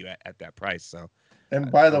value at that price. So. And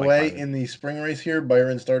by the way, Byron. in the spring race here,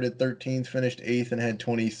 Byron started 13th, finished 8th, and had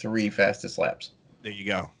 23 fastest laps. There you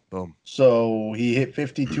go. Boom. So he hit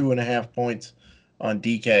 52.5 points on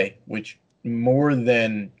DK, which more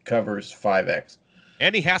than covers 5X.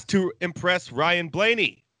 And he has to impress Ryan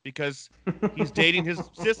Blaney because he's dating his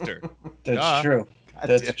sister. That's true.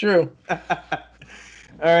 That's true. All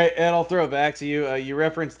right, Ed, I'll throw it back to you. You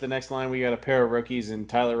referenced the next line. We got a pair of rookies in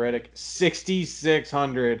Tyler Reddick.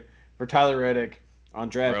 6,600 for Tyler Reddick on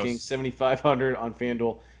DraftKings, 7,500 on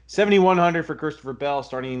FanDuel, 7,100 for Christopher Bell,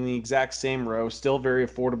 starting in the exact same row. Still very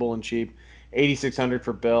affordable and cheap. 8,600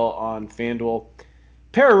 for Bell on FanDuel.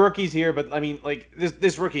 Pair of rookies here, but I mean, like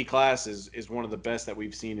this rookie class is one of the best that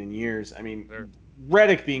we've seen in years. I mean,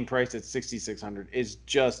 Reddick being priced at 6,600 is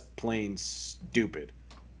just plain stupid.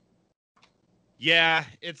 Yeah,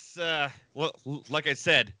 it's well, like I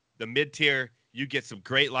said, the mid tier, you get some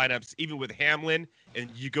great lineups, even with Hamlin, and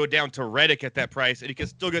you go down to Reddick at that price, and you can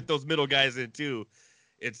still get those middle guys in too.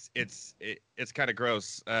 It's kind of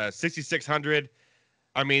gross. 6,600.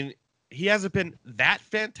 I mean, he hasn't been that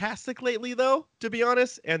fantastic lately, though, to be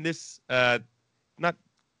honest. And this,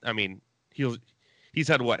 he's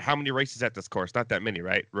had what? How many races at this course? Not that many,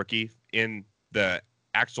 right? Rookie in the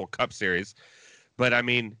actual Cup Series. But I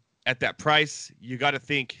mean, at that price, you got to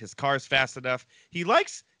think his car's fast enough. You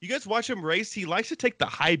guys watch him race. He likes to take the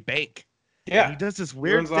high bank. Yeah. And he does this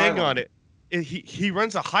weird thing on it. He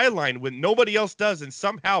runs a high line when nobody else does, and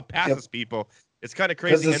somehow passes people. It's kind of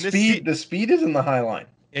crazy. Because the speed is in the high line.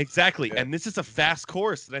 Exactly. Yeah. And this is a fast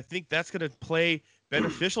course, and I think that's going to play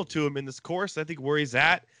beneficial to him in this course. I think where he's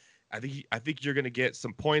at, I think you're going to get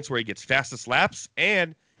some points where he gets fastest laps,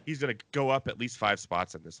 and he's going to go up at least 5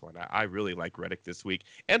 spots in this one. I really like Reddick this week,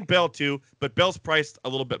 and Bell too, but Bell's priced a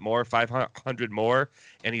little bit more, 500 more,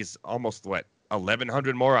 and he's almost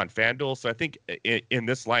 1,100 more on FanDuel. So I think in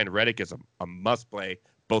this line, Reddick is a must play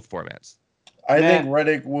both formats. I think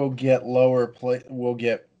Reddick will get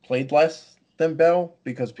played less than Bell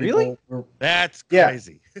because people That's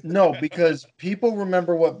crazy. No, because people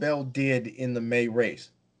remember what Bell did in the May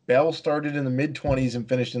race. Bell started in the mid-20s and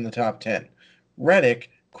finished in the top 10. Reddick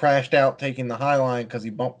crashed out taking the high line because he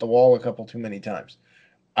bumped the wall a couple too many times.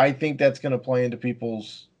 I think that's going to play into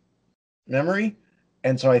people's memory,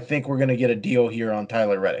 and so I think we're going to get a deal here on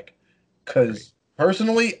Tyler Reddick. Because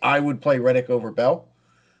personally, I would play Reddick over Bell.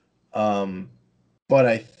 But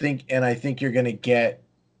I think you're going to get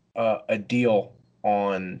a deal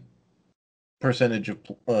on percentage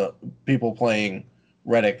of people playing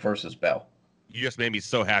Reddick versus Bell. You just made me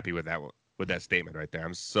so happy with that statement right there.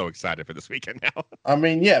 I'm so excited for this weekend now. I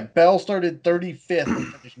mean, yeah, Bell started 35th and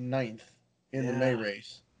finished 9th in the May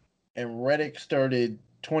race. And Reddick started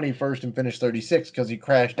 21st and finished 36th because he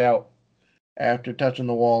crashed out after touching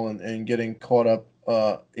the wall and getting caught up.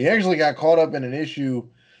 He actually got caught up in an issue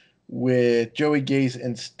with Joey Gase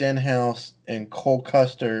and Stenhouse and Cole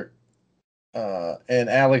Custer and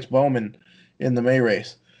Alex Bowman in the May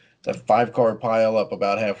race. It's a 5-car pile up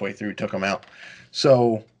about halfway through, took him out.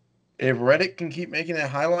 So if Reddick can keep making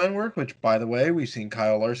that high line work, which, by the way, we've seen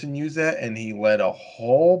Kyle Larson use that, and he led a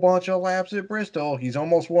whole bunch of laps at Bristol.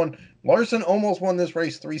 Larson almost won this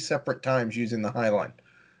race 3 separate times using the high line.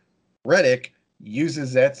 Reddick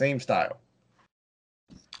uses that same style.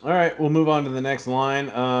 All right, we'll move on to the next line.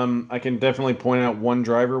 I can definitely point out one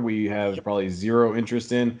driver we have probably zero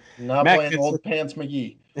interest in. Not Matt playing Kenseth. Old Pants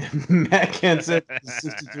McGee. Matt Kenseth,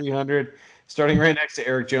 6,300, starting right next to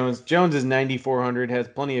Eric Jones. Jones is 9,400, has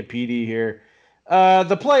plenty of PD here.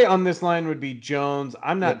 The play on this line would be Jones.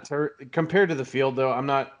 I'm not compared to the field though. I'm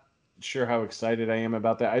not sure how excited I am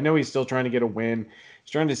about that. I know he's still trying to get a win.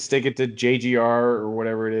 He's trying to stick it to JGR or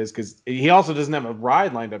whatever it is, because he also doesn't have a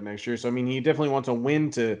ride lined up next year. So I mean, he definitely wants a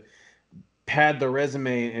win to pad the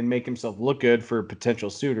resume and make himself look good for potential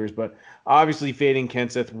suitors. But obviously, fading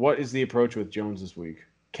Kenseth. What is the approach with Jones this week?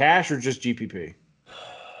 Cash or just GPP?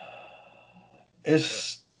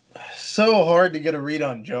 It's so hard to get a read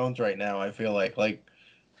on Jones right now. I feel like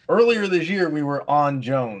earlier this year we were on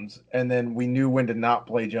Jones, and then we knew when to not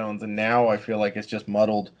play Jones, and now I feel like it's just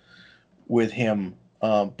muddled with him.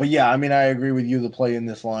 But yeah, I mean, I agree with you. The play in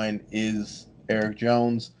this line is Eric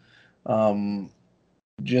Jones.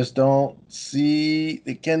 Just don't see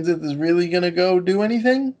that Kenseth is really going to go do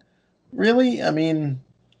anything. Really? I mean,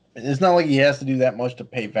 it's not like he has to do that much to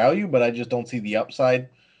pay value, but I just don't see the upside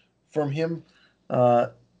from him. Uh,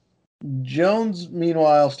 Jones,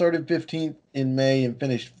 meanwhile, started 15th in May and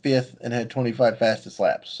finished 5th and had 25 fastest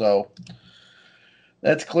laps. So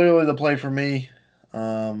that's clearly the play for me.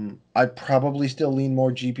 I'd probably still lean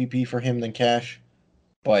more GPP for him than cash,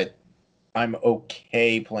 but I'm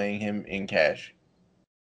okay playing him in cash.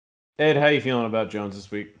 Ed, how you feeling about Jones this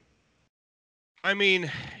week? I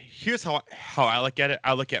mean, here's how I look at it.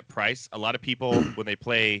 I look at price. A lot of people when they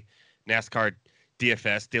play NASCAR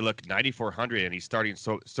DFS, they look 9,400 and he's starting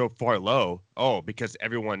so far low. Oh, because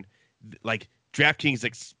everyone like DraftKings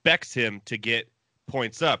expects him to get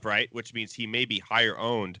points up, right? Which means he may be higher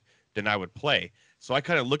owned than I would play. So I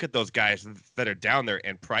kind of look at those guys that are down there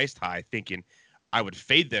and priced high, thinking I would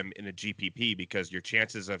fade them in a GPP because your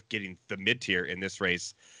chances of getting the mid tier in this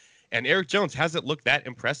race. And Eric Jones hasn't looked that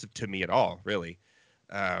impressive to me at all, really.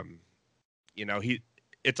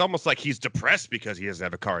 It's almost like he's depressed because he doesn't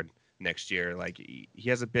have a card next year. Like he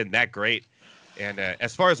hasn't been that great. And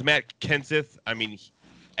as far as Matt Kenseth, I mean,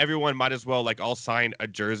 everyone might as well all sign a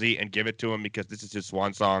jersey and give it to him because this is his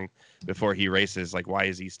swan song before he races. Like, why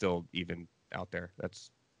is he still even out there?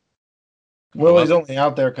 Well, he's only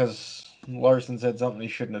out there because Larson said something he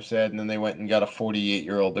shouldn't have said, and then they went and got a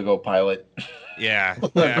 48-year-old to go pilot. Yeah,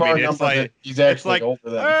 I mean, it's like he's actually older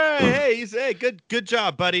than. Hey, good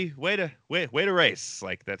job, buddy. Way to race.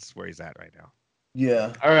 Like that's where he's at right now.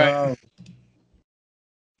 Yeah. All right.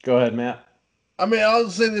 Go ahead, Matt. I mean, I'll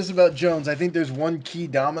say this about Jones. I think there's one key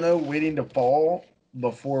domino waiting to fall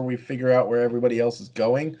before we figure out where everybody else is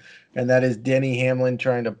going, and that is Denny Hamlin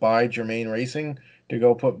trying to buy Germain Racing to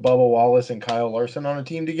go put Bubba Wallace and Kyle Larson on a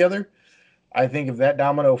team together. I think if that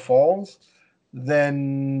domino falls,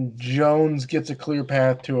 then Jones gets a clear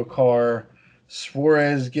path to a car.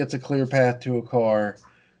 Suarez gets a clear path to a car.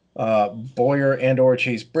 Boyer and or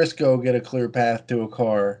Chase Briscoe get a clear path to a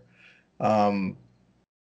car. I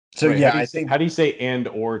think. How do you say and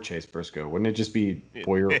or Chase Briscoe? Wouldn't it just be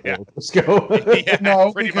Boyer or Briscoe?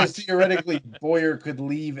 No, because theoretically Boyer could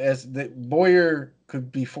leave Boyer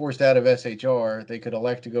could be forced out of SHR. They could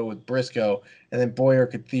elect to go with Briscoe, and then Boyer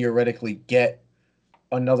could theoretically get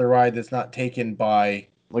another ride that's not taken by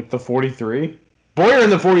the 43. Boyer in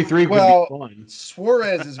the 43 would be fun.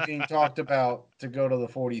 Suarez is being talked about to go to the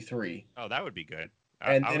 43. Oh, that would be good.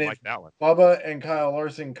 I would like that one. Bubba and Kyle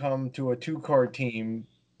Larson come to a 2-car team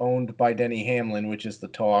owned by Denny Hamlin, which is the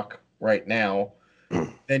talk right now.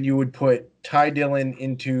 Then you would put Ty Dillon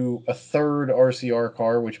into a third RCR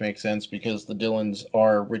car, which makes sense because the Dillons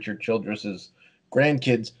are Richard Childress's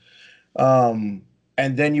grandkids. And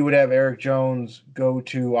then you would have Eric Jones go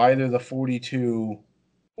to either the 42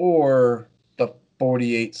 or the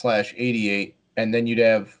 48/88, and then you'd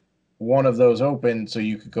have one of those open, so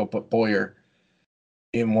you could go put Boyer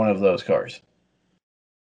in one of those cars.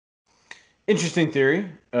 Interesting theory.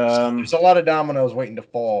 There's a lot of dominoes waiting to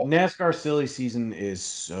fall. NASCAR silly season is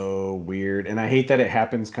so weird, and I hate that it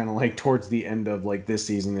happens kind of towards the end of this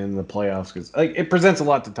season in the playoffs because it presents a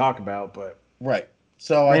lot to talk about. But right,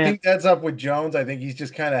 so I think that's up with Jones. I think he's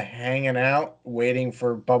just kind of hanging out, waiting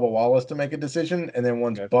for Bubba Wallace to make a decision, and then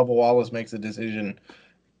once Bubba Wallace makes a decision,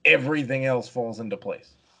 everything else falls into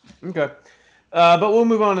place. Okay, but we'll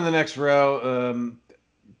move on to the next row.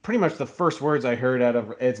 Pretty much the first words I heard out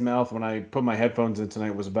of Ed's mouth when I put my headphones in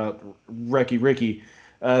tonight was about Ricky.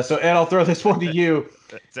 So Ed, I'll throw this one to you.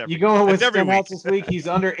 You going with Stenhouse this week? He's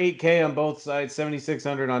under 8K on both sides,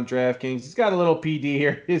 7,600 on DraftKings. He's got a little PD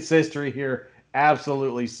here. His history here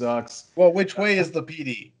absolutely sucks. Well, which way is the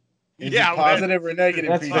PD? Is it positive or negative?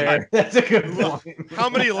 That's PD? fair. That's a good point. How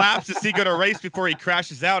many laps is he going to race before he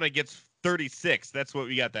crashes out and gets 36? That's what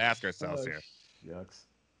we got to ask ourselves here. Yucks.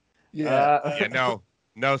 Yeah.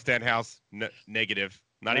 No, Stenhouse, negative.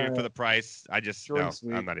 Not even for the price. I'm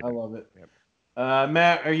not even. I love it. Yep.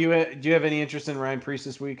 Matt, do you have any interest in Ryan Preece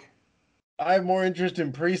this week? I have more interest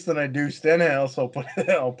in Priest than I do Stenhouse. I'll put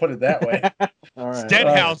it that way. All right.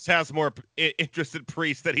 Stenhouse has more interest in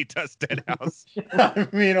Priest than he does Stenhouse. I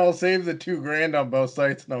mean, I'll save the $2,000 on both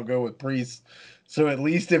sites and I'll go with Priest. So at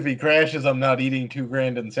least if he crashes, I'm not eating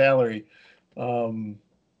 $2,000 in salary.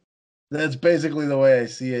 That's basically the way I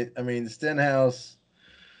see it. I mean, Stenhouse.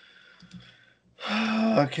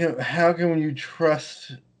 How can you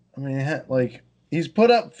trust? I mean, like he's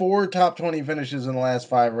put up 4 top 20 finishes in the last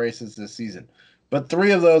 5 races this season, but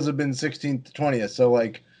 3 of those have been 16th to 20th. So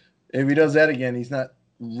like, if he does that again, he's not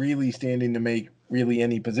really standing to make really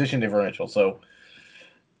any position differential. So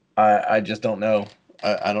I just don't know.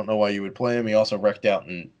 I don't know why you would play him. He also wrecked out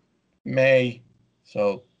in May,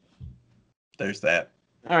 so there's that.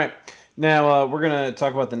 All right. Now we're gonna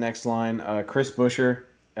talk about the next line. Chris Buescher,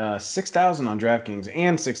 6,000 on DraftKings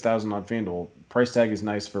and 6,000 on FanDuel. Price tag is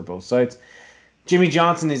nice for both sites. Jimmy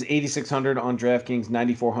Johnson is 8,600 on DraftKings,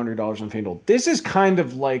 $9,400 on FanDuel. This is kind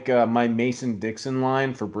of like my Mason Dixon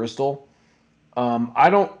line for Bristol.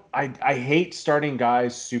 I hate starting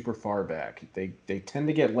guys super far back. They tend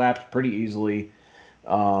to get lapped pretty easily,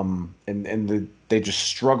 they just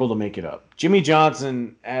struggle to make it up. Jimmy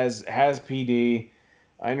Johnson has PD.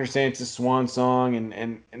 I understand it's a swan song,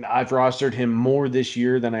 and I've rostered him more this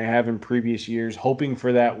year than I have in previous years, hoping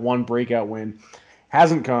for that one breakout win.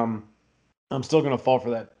 Hasn't come. I'm still going to fall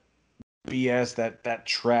for that BS, that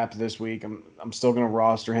trap this week. I'm still going to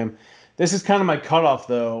roster him. This is kind of my cutoff,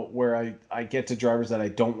 though, where I get to drivers that I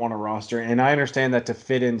don't want to roster. And I understand that to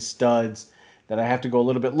fit in studs, that I have to go a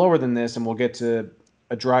little bit lower than this, and we'll get to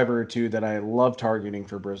a driver or two that I love targeting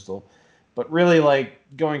for Bristol. But really, like,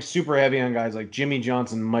 going super heavy on guys like Jimmy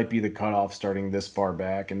Johnson might be the cutoff starting this far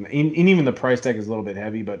back. And even the price tag is a little bit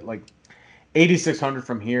heavy, but, like, 8,600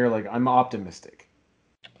 from here, like, I'm optimistic.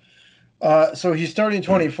 So he's starting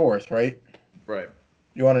 24th, right? Right.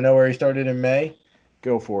 You want to know where he started in May?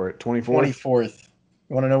 Go for it. 24th? 24th.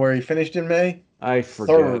 You want to know where he finished in May? I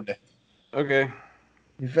forget. 3rd. Okay.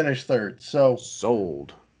 He finished 3rd. So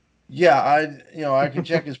sold. Yeah, I can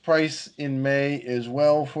check his price in May as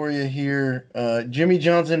well for you here. Jimmy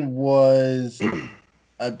Johnson was,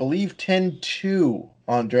 I believe, 10-2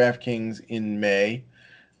 on DraftKings in May,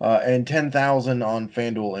 and 10,000 on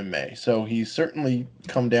FanDuel in May. So he's certainly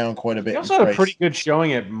come down quite a bit. He also had a pretty good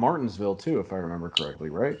showing at Martinsville too, if I remember correctly,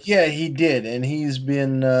 right? Yeah, he did, and he's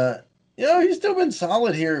been, he's still been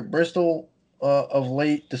solid here at Bristol. Of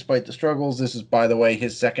late, despite the struggles. This is, by the way,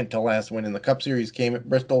 his second to last win in the Cup Series came at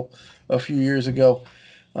Bristol a few years ago.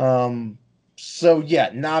 So,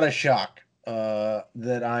 yeah, not a shock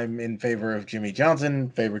that I'm in favor of Jimmy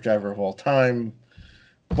Johnson, favorite driver of all time.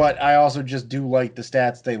 But I also just do like the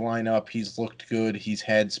stats they line up. He's looked good. He's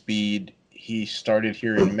had speed. He started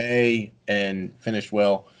here in May and finished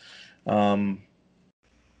well. But,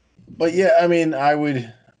 yeah, I mean, I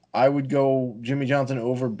would go Jimmy Johnson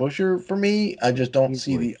over Buescher for me. I just don't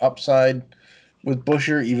see the upside with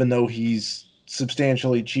Buescher, even though he's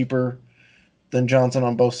substantially cheaper than Johnson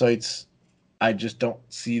on both sites. I just don't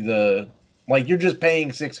see you're just paying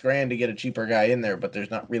 $6,000 to get a cheaper guy in there, but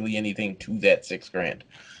there's not really anything to that $6,000. Right.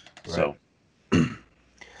 So, and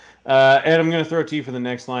I'm going to throw it to you for the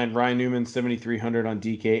next line. Ryan Newman, 7,300 on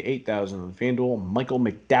DK, 8,000 on FanDuel. Michael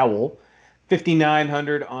McDowell,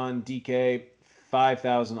 5,900 on DK.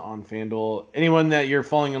 5,000 on FanDuel. Anyone that you're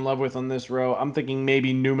falling in love with on this row? I'm thinking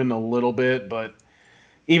maybe Newman a little bit, but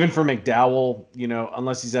even for McDowell,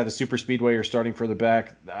 unless he's at a super speedway or starting further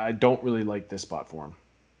back, I don't really like this spot for him.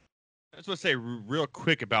 I just want to say real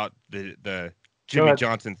quick about the Jimmy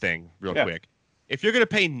Johnson thing, quick. If you're going to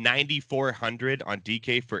pay $9,400 on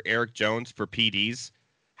DK for Eric Jones for PDs,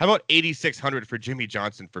 how about $8,600 for Jimmy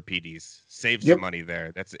Johnson for PDs? Save some money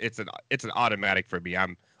there. It's an automatic for me.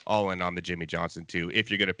 I'm all in on the Jimmy Johnson too, if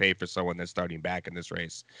you're going to pay for someone that's starting back in this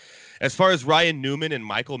race. As far as Ryan Newman and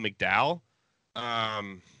Michael McDowell, I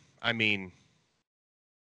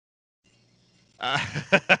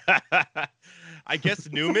guess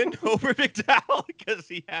Newman over McDowell because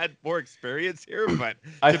he had more experience here. But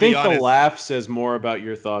I think the laugh says more about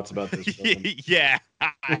your thoughts about this. Yeah,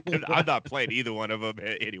 I'm not playing either one of them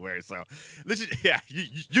anywhere. So,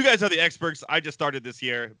 you guys are the experts. I just started this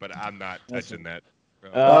year, but I'm not touching that. Go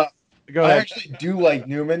ahead. I actually do like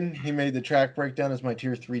Newman. He made the track breakdown as my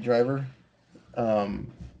tier 3 driver.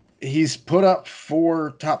 He's put up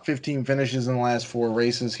 4 top 15 finishes in the last 4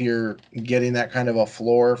 races here. Getting that kind of a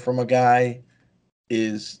floor from a guy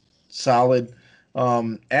is solid.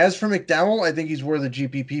 As for McDowell, I think he's worth a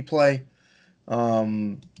GPP play.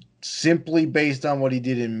 simply based on what he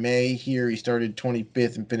did in May here, he started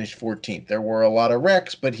 25th and finished 14th. There were a lot of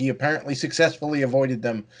wrecks, but he apparently successfully avoided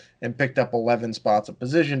them and picked up 11 spots of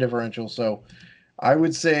position differential. So I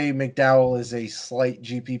would say McDowell is a slight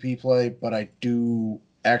GPP play, but I do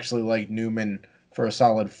actually like Newman for a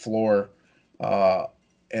solid floor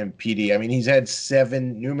and PD. I mean,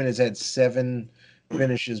 Newman has had 7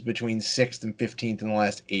 finishes between 6th and 15th in the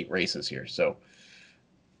last 8 races here. So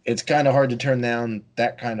it's kind of hard to turn down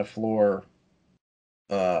that kind of floor.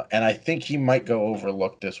 And I think he might go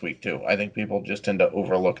overlooked this week, too. I think people just tend to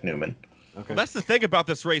overlook Newman. Okay. Well, that's the thing about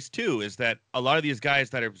this race, too, is that a lot of these guys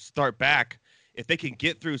that start back, if they can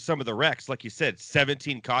get through some of the wrecks, like you said,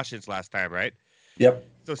 17 cautions last time, right? Yep.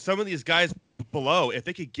 So some of these guys below, if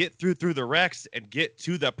they could get through the wrecks and get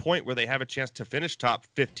to the point where they have a chance to finish top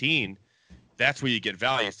 15, that's where you get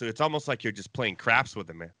value. So it's almost like you're just playing craps with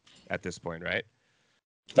them at this point, right?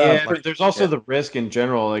 Yeah, but there's also the risk in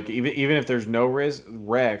general. Like even if there's no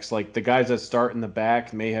wrecks, like the guys that start in the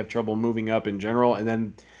back may have trouble moving up in general, and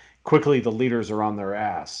then quickly the leaders are on their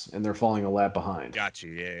ass and they're falling a lap behind. Got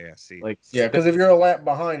you. Yeah. See. Because if you're a lap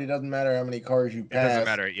behind, it doesn't matter how many cars you pass. It doesn't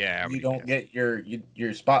matter. Yeah. You don't get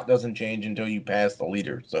your spot doesn't change until you pass the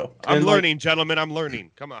leader. So I'm learning, gentlemen. I'm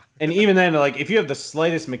learning. Come on. And even then, like if you have the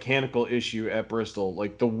slightest mechanical issue at Bristol,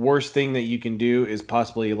 like the worst thing that you can do is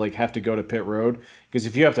possibly like have to go to pit road, because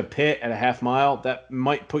if you have to pit at a half mile, that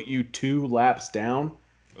might put you 2 laps down.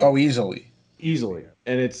 Oh, easily.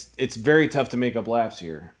 And it's very tough to make up laps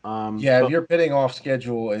here. If you're pitting off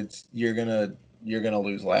schedule, you're gonna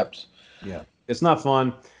lose laps. Yeah, it's not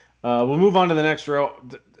fun. We'll move on to the next row.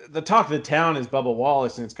 The talk of the town is Bubba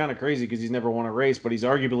Wallace, and it's kind of crazy because he's never won a race, but he's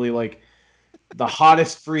arguably like the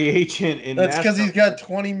hottest free agent in. That's because he's got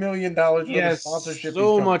 $20 million for the sponsorship.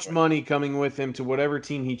 So much money coming with him to whatever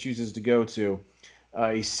team he chooses to go to.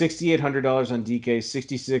 He's $6,800 on DK,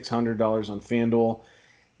 $6,600 on FanDuel.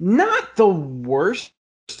 Not the worst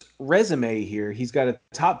resume here. He's got a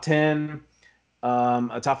top 10,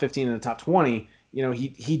 a top 15, and a top 20. You know,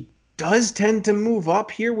 he does tend to move up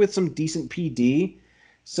here with some decent PD.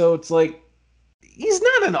 So it's like he's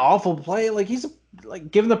not an awful play. Like he's like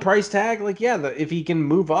given the price tag, like if he can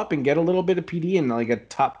move up and get a little bit of PD and like a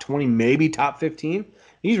top 20, maybe top 15,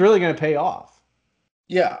 he's really going to pay off.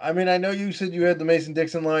 Yeah, I mean, I know you said you had the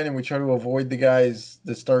Mason-Dixon line, and we try to avoid the guys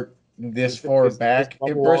that start this far back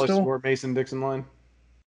in Bristol. Or Mason-Dixon line?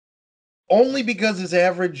 Only because his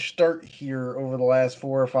average start here over the last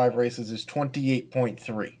 4 or 5 races is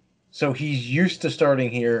 28.3. So he's used to starting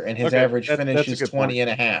here, and his average finish is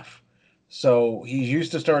 20.5. So he's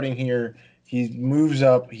used to starting here. He moves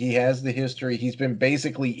up. He has the history. He's been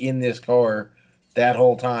basically in this car that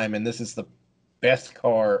whole time, and this is the best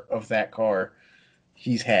car of that car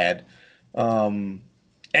he's had.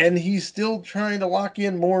 And he's still trying to lock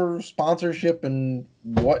in more sponsorship and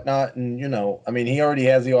whatnot. And, you know, I mean, he already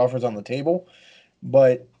has the offers on the table,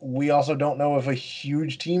 but we also don't know if a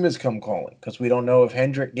huge team has come calling, because we don't know if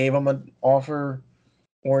Hendrick gave him an offer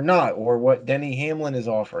or not, or what Denny Hamlin is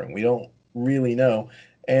offering. We don't really know.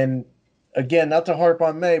 And again, not to harp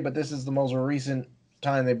on May, but this is the most recent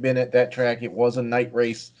time they've been at that track. It was a night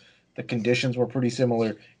race. The conditions were pretty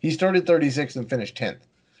similar. He started 36th and finished 10th.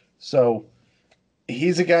 So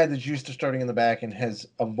he's a guy that's used to starting in the back and has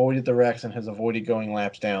avoided the wrecks and has avoided going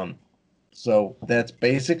laps down. So that's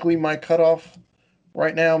basically my cutoff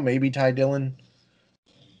right now. Maybe Ty Dillon,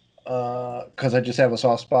 because I just have a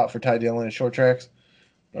soft spot for Ty Dillon at short tracks.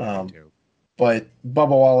 But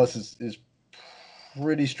Bubba Wallace is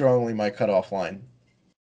pretty strongly my cutoff line.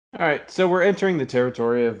 All right, so we're entering the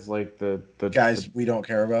territory of like the guys we don't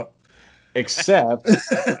care about. Except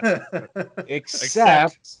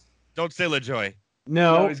don't say LaJoy.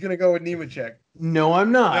 No, he's gonna go with Nemechek. No,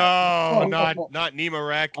 I'm not. No, not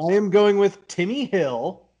Nemechek. I am going with Timmy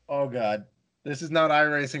Hill. Oh God, this is not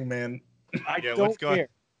iRacing, man. I don't care.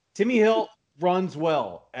 Timmy Hill runs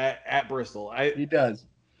well at Bristol. He does.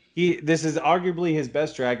 This is arguably his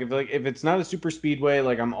best track. If it's not a super speedway,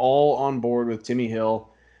 like I'm all on board with Timmy Hill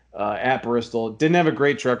at Bristol. Didn't have a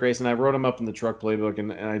great truck race, and I wrote him up in the truck playbook,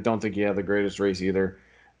 and I don't think he had the greatest race either.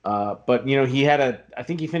 But you know, I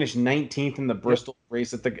think he finished 19th in the Bristol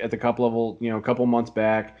race at the cup level, you know, a couple months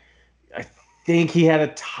back. I think he had a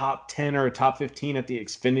top 10 or a top 15 at the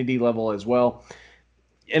Xfinity level as well.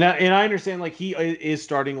 And I understand, like, he is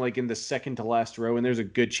starting like in the second to last row, and there's a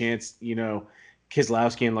good chance, you know,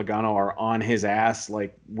 Keselowski and Logano are on his ass,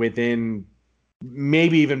 like within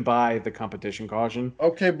maybe even by the competition caution.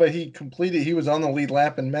 Okay, but he was on the lead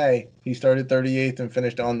lap in May. He started 38th and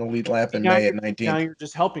finished on the lead lap in May at 19th. Now you're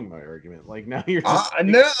just helping my argument. Like, now you're just...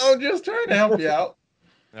 No, I'm just trying to help you out.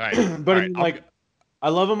 All right. But I mean, like, I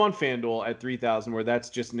love him on FanDuel at 3,000, where that's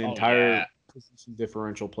just an entire position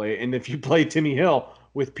differential play. And if you play Timmy Hill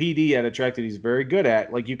with PD at a track that he's very good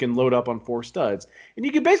at, like you can load up on 4 studs, and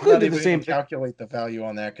you can basically do the same thing. Calculate the value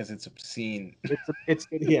on that because it's obscene. It's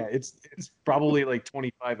probably like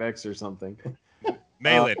 25x or something.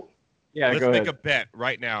 Malin, yeah, let's go make ahead. a bet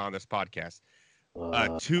right now on this podcast.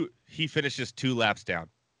 He finishes 2 laps down.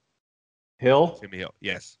 Hill? Timmy Hill,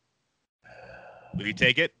 yes. Will you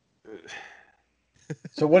take it?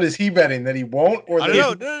 So what is he betting? That he won't? Or I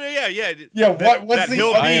don't know. No, yeah. Yeah, what's the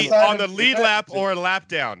he'll other be side on the of lead bet? lap or a lap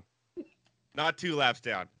down. Not 2 laps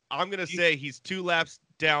down. I'm going to say he's 2 laps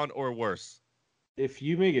down or worse. If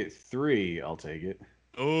you make it 3, I'll take it.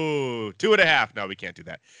 Oh, 2.5. No, we can't do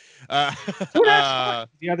that. 2.5.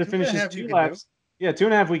 He either finishes 2 laps. Yeah,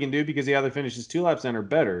 2.5 we can do because he either finishes 2 laps down or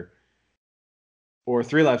better, or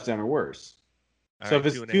 3 laps down or worse. So if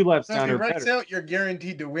it's 2 laps down or better, if he wrecks out, you're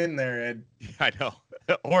guaranteed to win there, Ed. I know.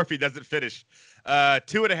 Or if he doesn't finish.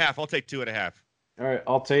 2.5. I'll take 2.5. All right,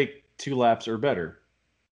 I'll take 2 laps or better.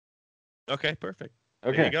 Okay, perfect.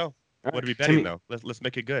 Okay. There you go. Right. What are we betting though? Let's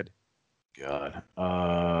make it good. God.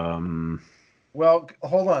 Well,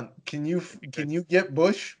 hold on. Can you get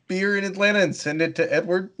Bush beer in Atlanta and send it to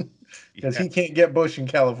Edward? Because he can't get Bush in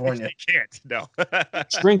California. He can't. No.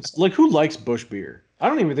 Drinks like who likes Bush beer? I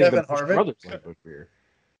don't even think Kevin the Bush Harvick? brothers like Bush beer.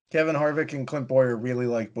 Kevin Harvick and Clint Boyer really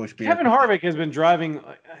like Bush beer. Kevin Harvick has been driving.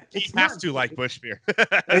 He has to like Bush beer.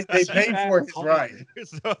 They paid for his ride.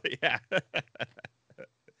 So yeah.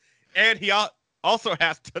 And he also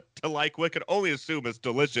has to like what can only assume is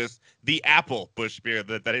delicious, the apple Bush beer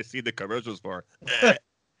that I see the commercials for.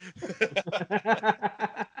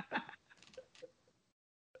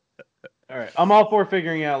 All right, I'm all for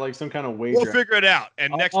figuring out like some kind of wager. We'll figure it out,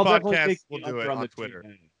 and next I'll podcast we'll do it on Twitter.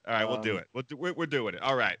 All right, we'll do it. We're doing it.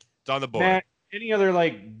 All right, it's on the board. Matt, any other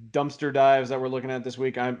like dumpster dives that we're looking at this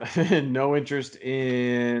week? I'm no interest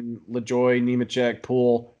in LaJoy, Nemechek,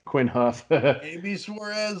 Poole, Quinn Huff. Maybe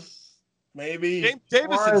Suarez. Maybe James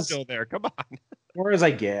Davison's still there. Come on. Suarez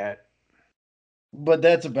I get. But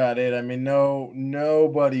that's about it. I mean,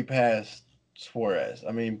 nobody past Suarez.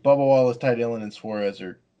 I mean, Bubba Wallace, Ty Dillon, and Suarez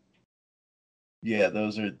are. Yeah,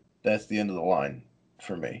 that's the end of the line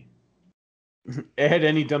for me. Ed,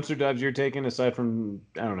 any dumpster dives you're taking aside from,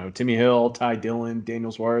 I don't know, Timmy Hill, Ty Dillon,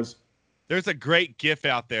 Daniel Suarez? There's a great GIF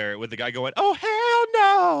out there with the guy going, "Oh hell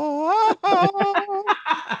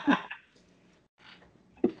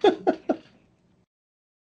no!"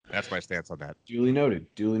 That's my stance on that. Duly noted.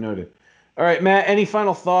 All right, Matt. Any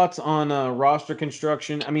final thoughts on roster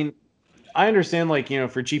construction? I mean, I understand, like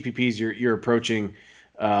for GPPs, you're approaching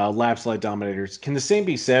lap slide dominators. Can the same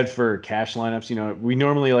be said for cash lineups? We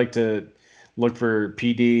normally like to look for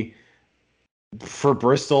PD. For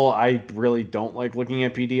Bristol, I really don't like looking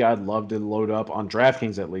at PD. I'd love to load up on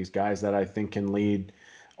DraftKings at least guys that I think can lead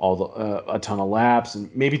a ton of laps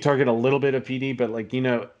and maybe target a little bit of PD. But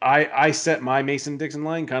I set my Mason-Dixon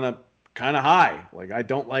line kind of high. Like I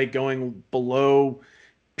don't like going below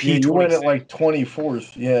P26. You went at like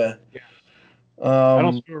 24th. Yeah.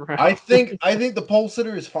 I think the pole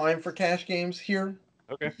sitter is fine for cash games here.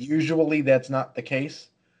 Okay. Usually that's not the case,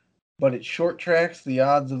 but at short tracks, the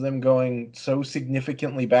odds of them going so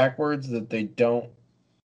significantly backwards that they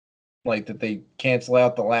cancel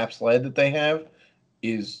out the lap sled that they have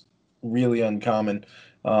is really uncommon.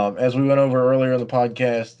 As we went over earlier in the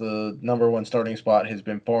podcast, the number 1 starting spot has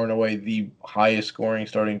been far and away the highest scoring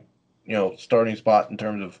starting spot in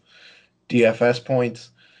terms of DFS points.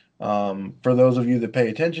 For those of you that pay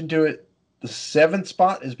attention to it, the 7th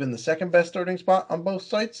spot has been the second best starting spot on both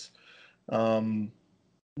sites. Don't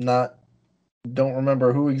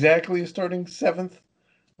remember who exactly is starting 7th.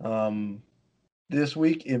 This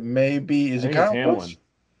week it may be. Is it Kyle Busch?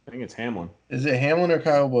 I think it's Hamlin. Is it Hamlin or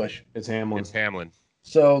Kyle Busch? It's Hamlin. It's Hamlin.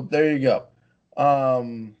 So there you go.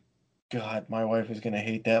 God, my wife is gonna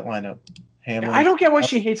hate that lineup. Hamlin. I don't get why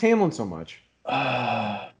she hates Hamlin so much.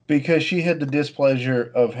 Because she had the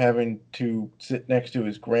displeasure of having to sit next to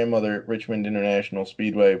his grandmother at Richmond International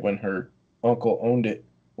Speedway when her uncle owned it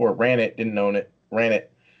or ran it, didn't own it, ran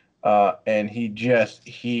it. And he just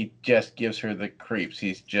gives her the creeps.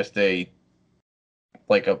 He's just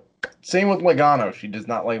same with Logano. She does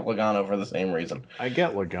not like Logano for the same reason. I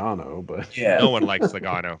get Logano, but yeah, no one likes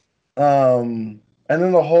Logano. And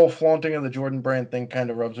then the whole flaunting of the Jordan brand thing kind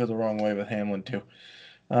of rubs her the wrong way with Hamlin too.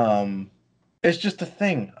 It's just a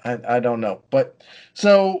thing. I don't know. But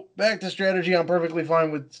so back to strategy. I'm perfectly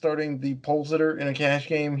fine with starting the pole sitter in a cash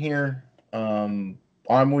game here. I'm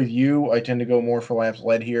with you. I tend to go more for laps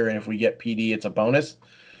led here, and if we get PD, it's a bonus.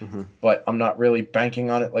 Mm-hmm. But I'm not really banking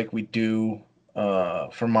on it like we do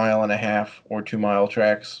for 1.5 or 2 mile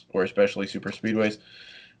tracks, or especially super speedways.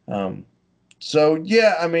 So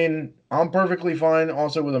yeah, I mean, I'm perfectly fine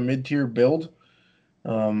also with a mid-tier build.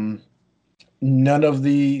 None of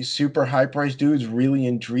the super high-priced dudes really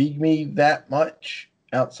intrigue me that much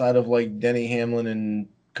outside of like Denny Hamlin and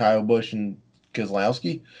Kyle Busch and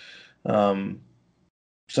Keselowski.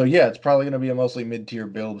 So yeah, it's probably going to be a mostly mid-tier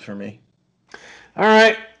build for me. All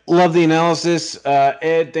right. Love the analysis.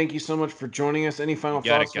 Ed, thank you so much for joining us. Any final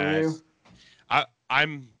You got thoughts it, from you? guys.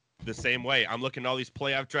 I'm the same way. I'm looking at all these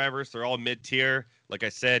playoff drivers. They're all mid-tier. Like I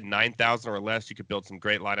said, 9,000 or less. You could build some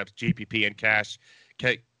great lineups, GPP and cash.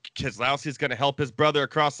 Keselowski's going to help his brother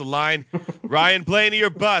across the line. Ryan Blaney or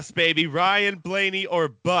bust, baby. Ryan Blaney or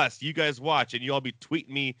bust. You guys watch, and you all be tweeting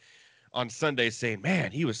me on Sunday saying,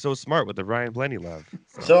 man, he was so smart with the Ryan Blaney love.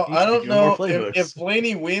 So He I should be don't doing more know playbooks. if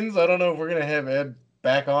Blaney wins. I don't know if we're going to have Ed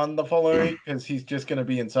back on the following week because he's just going to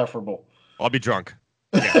be insufferable. I'll be drunk.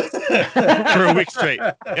 Yeah. For a week straight.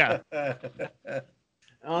 Yeah.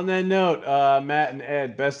 On that note, Matt and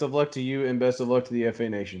Ed, best of luck to you and best of luck to the FA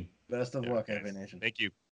Nation. Best of luck, guys. FA Nation. Thank you.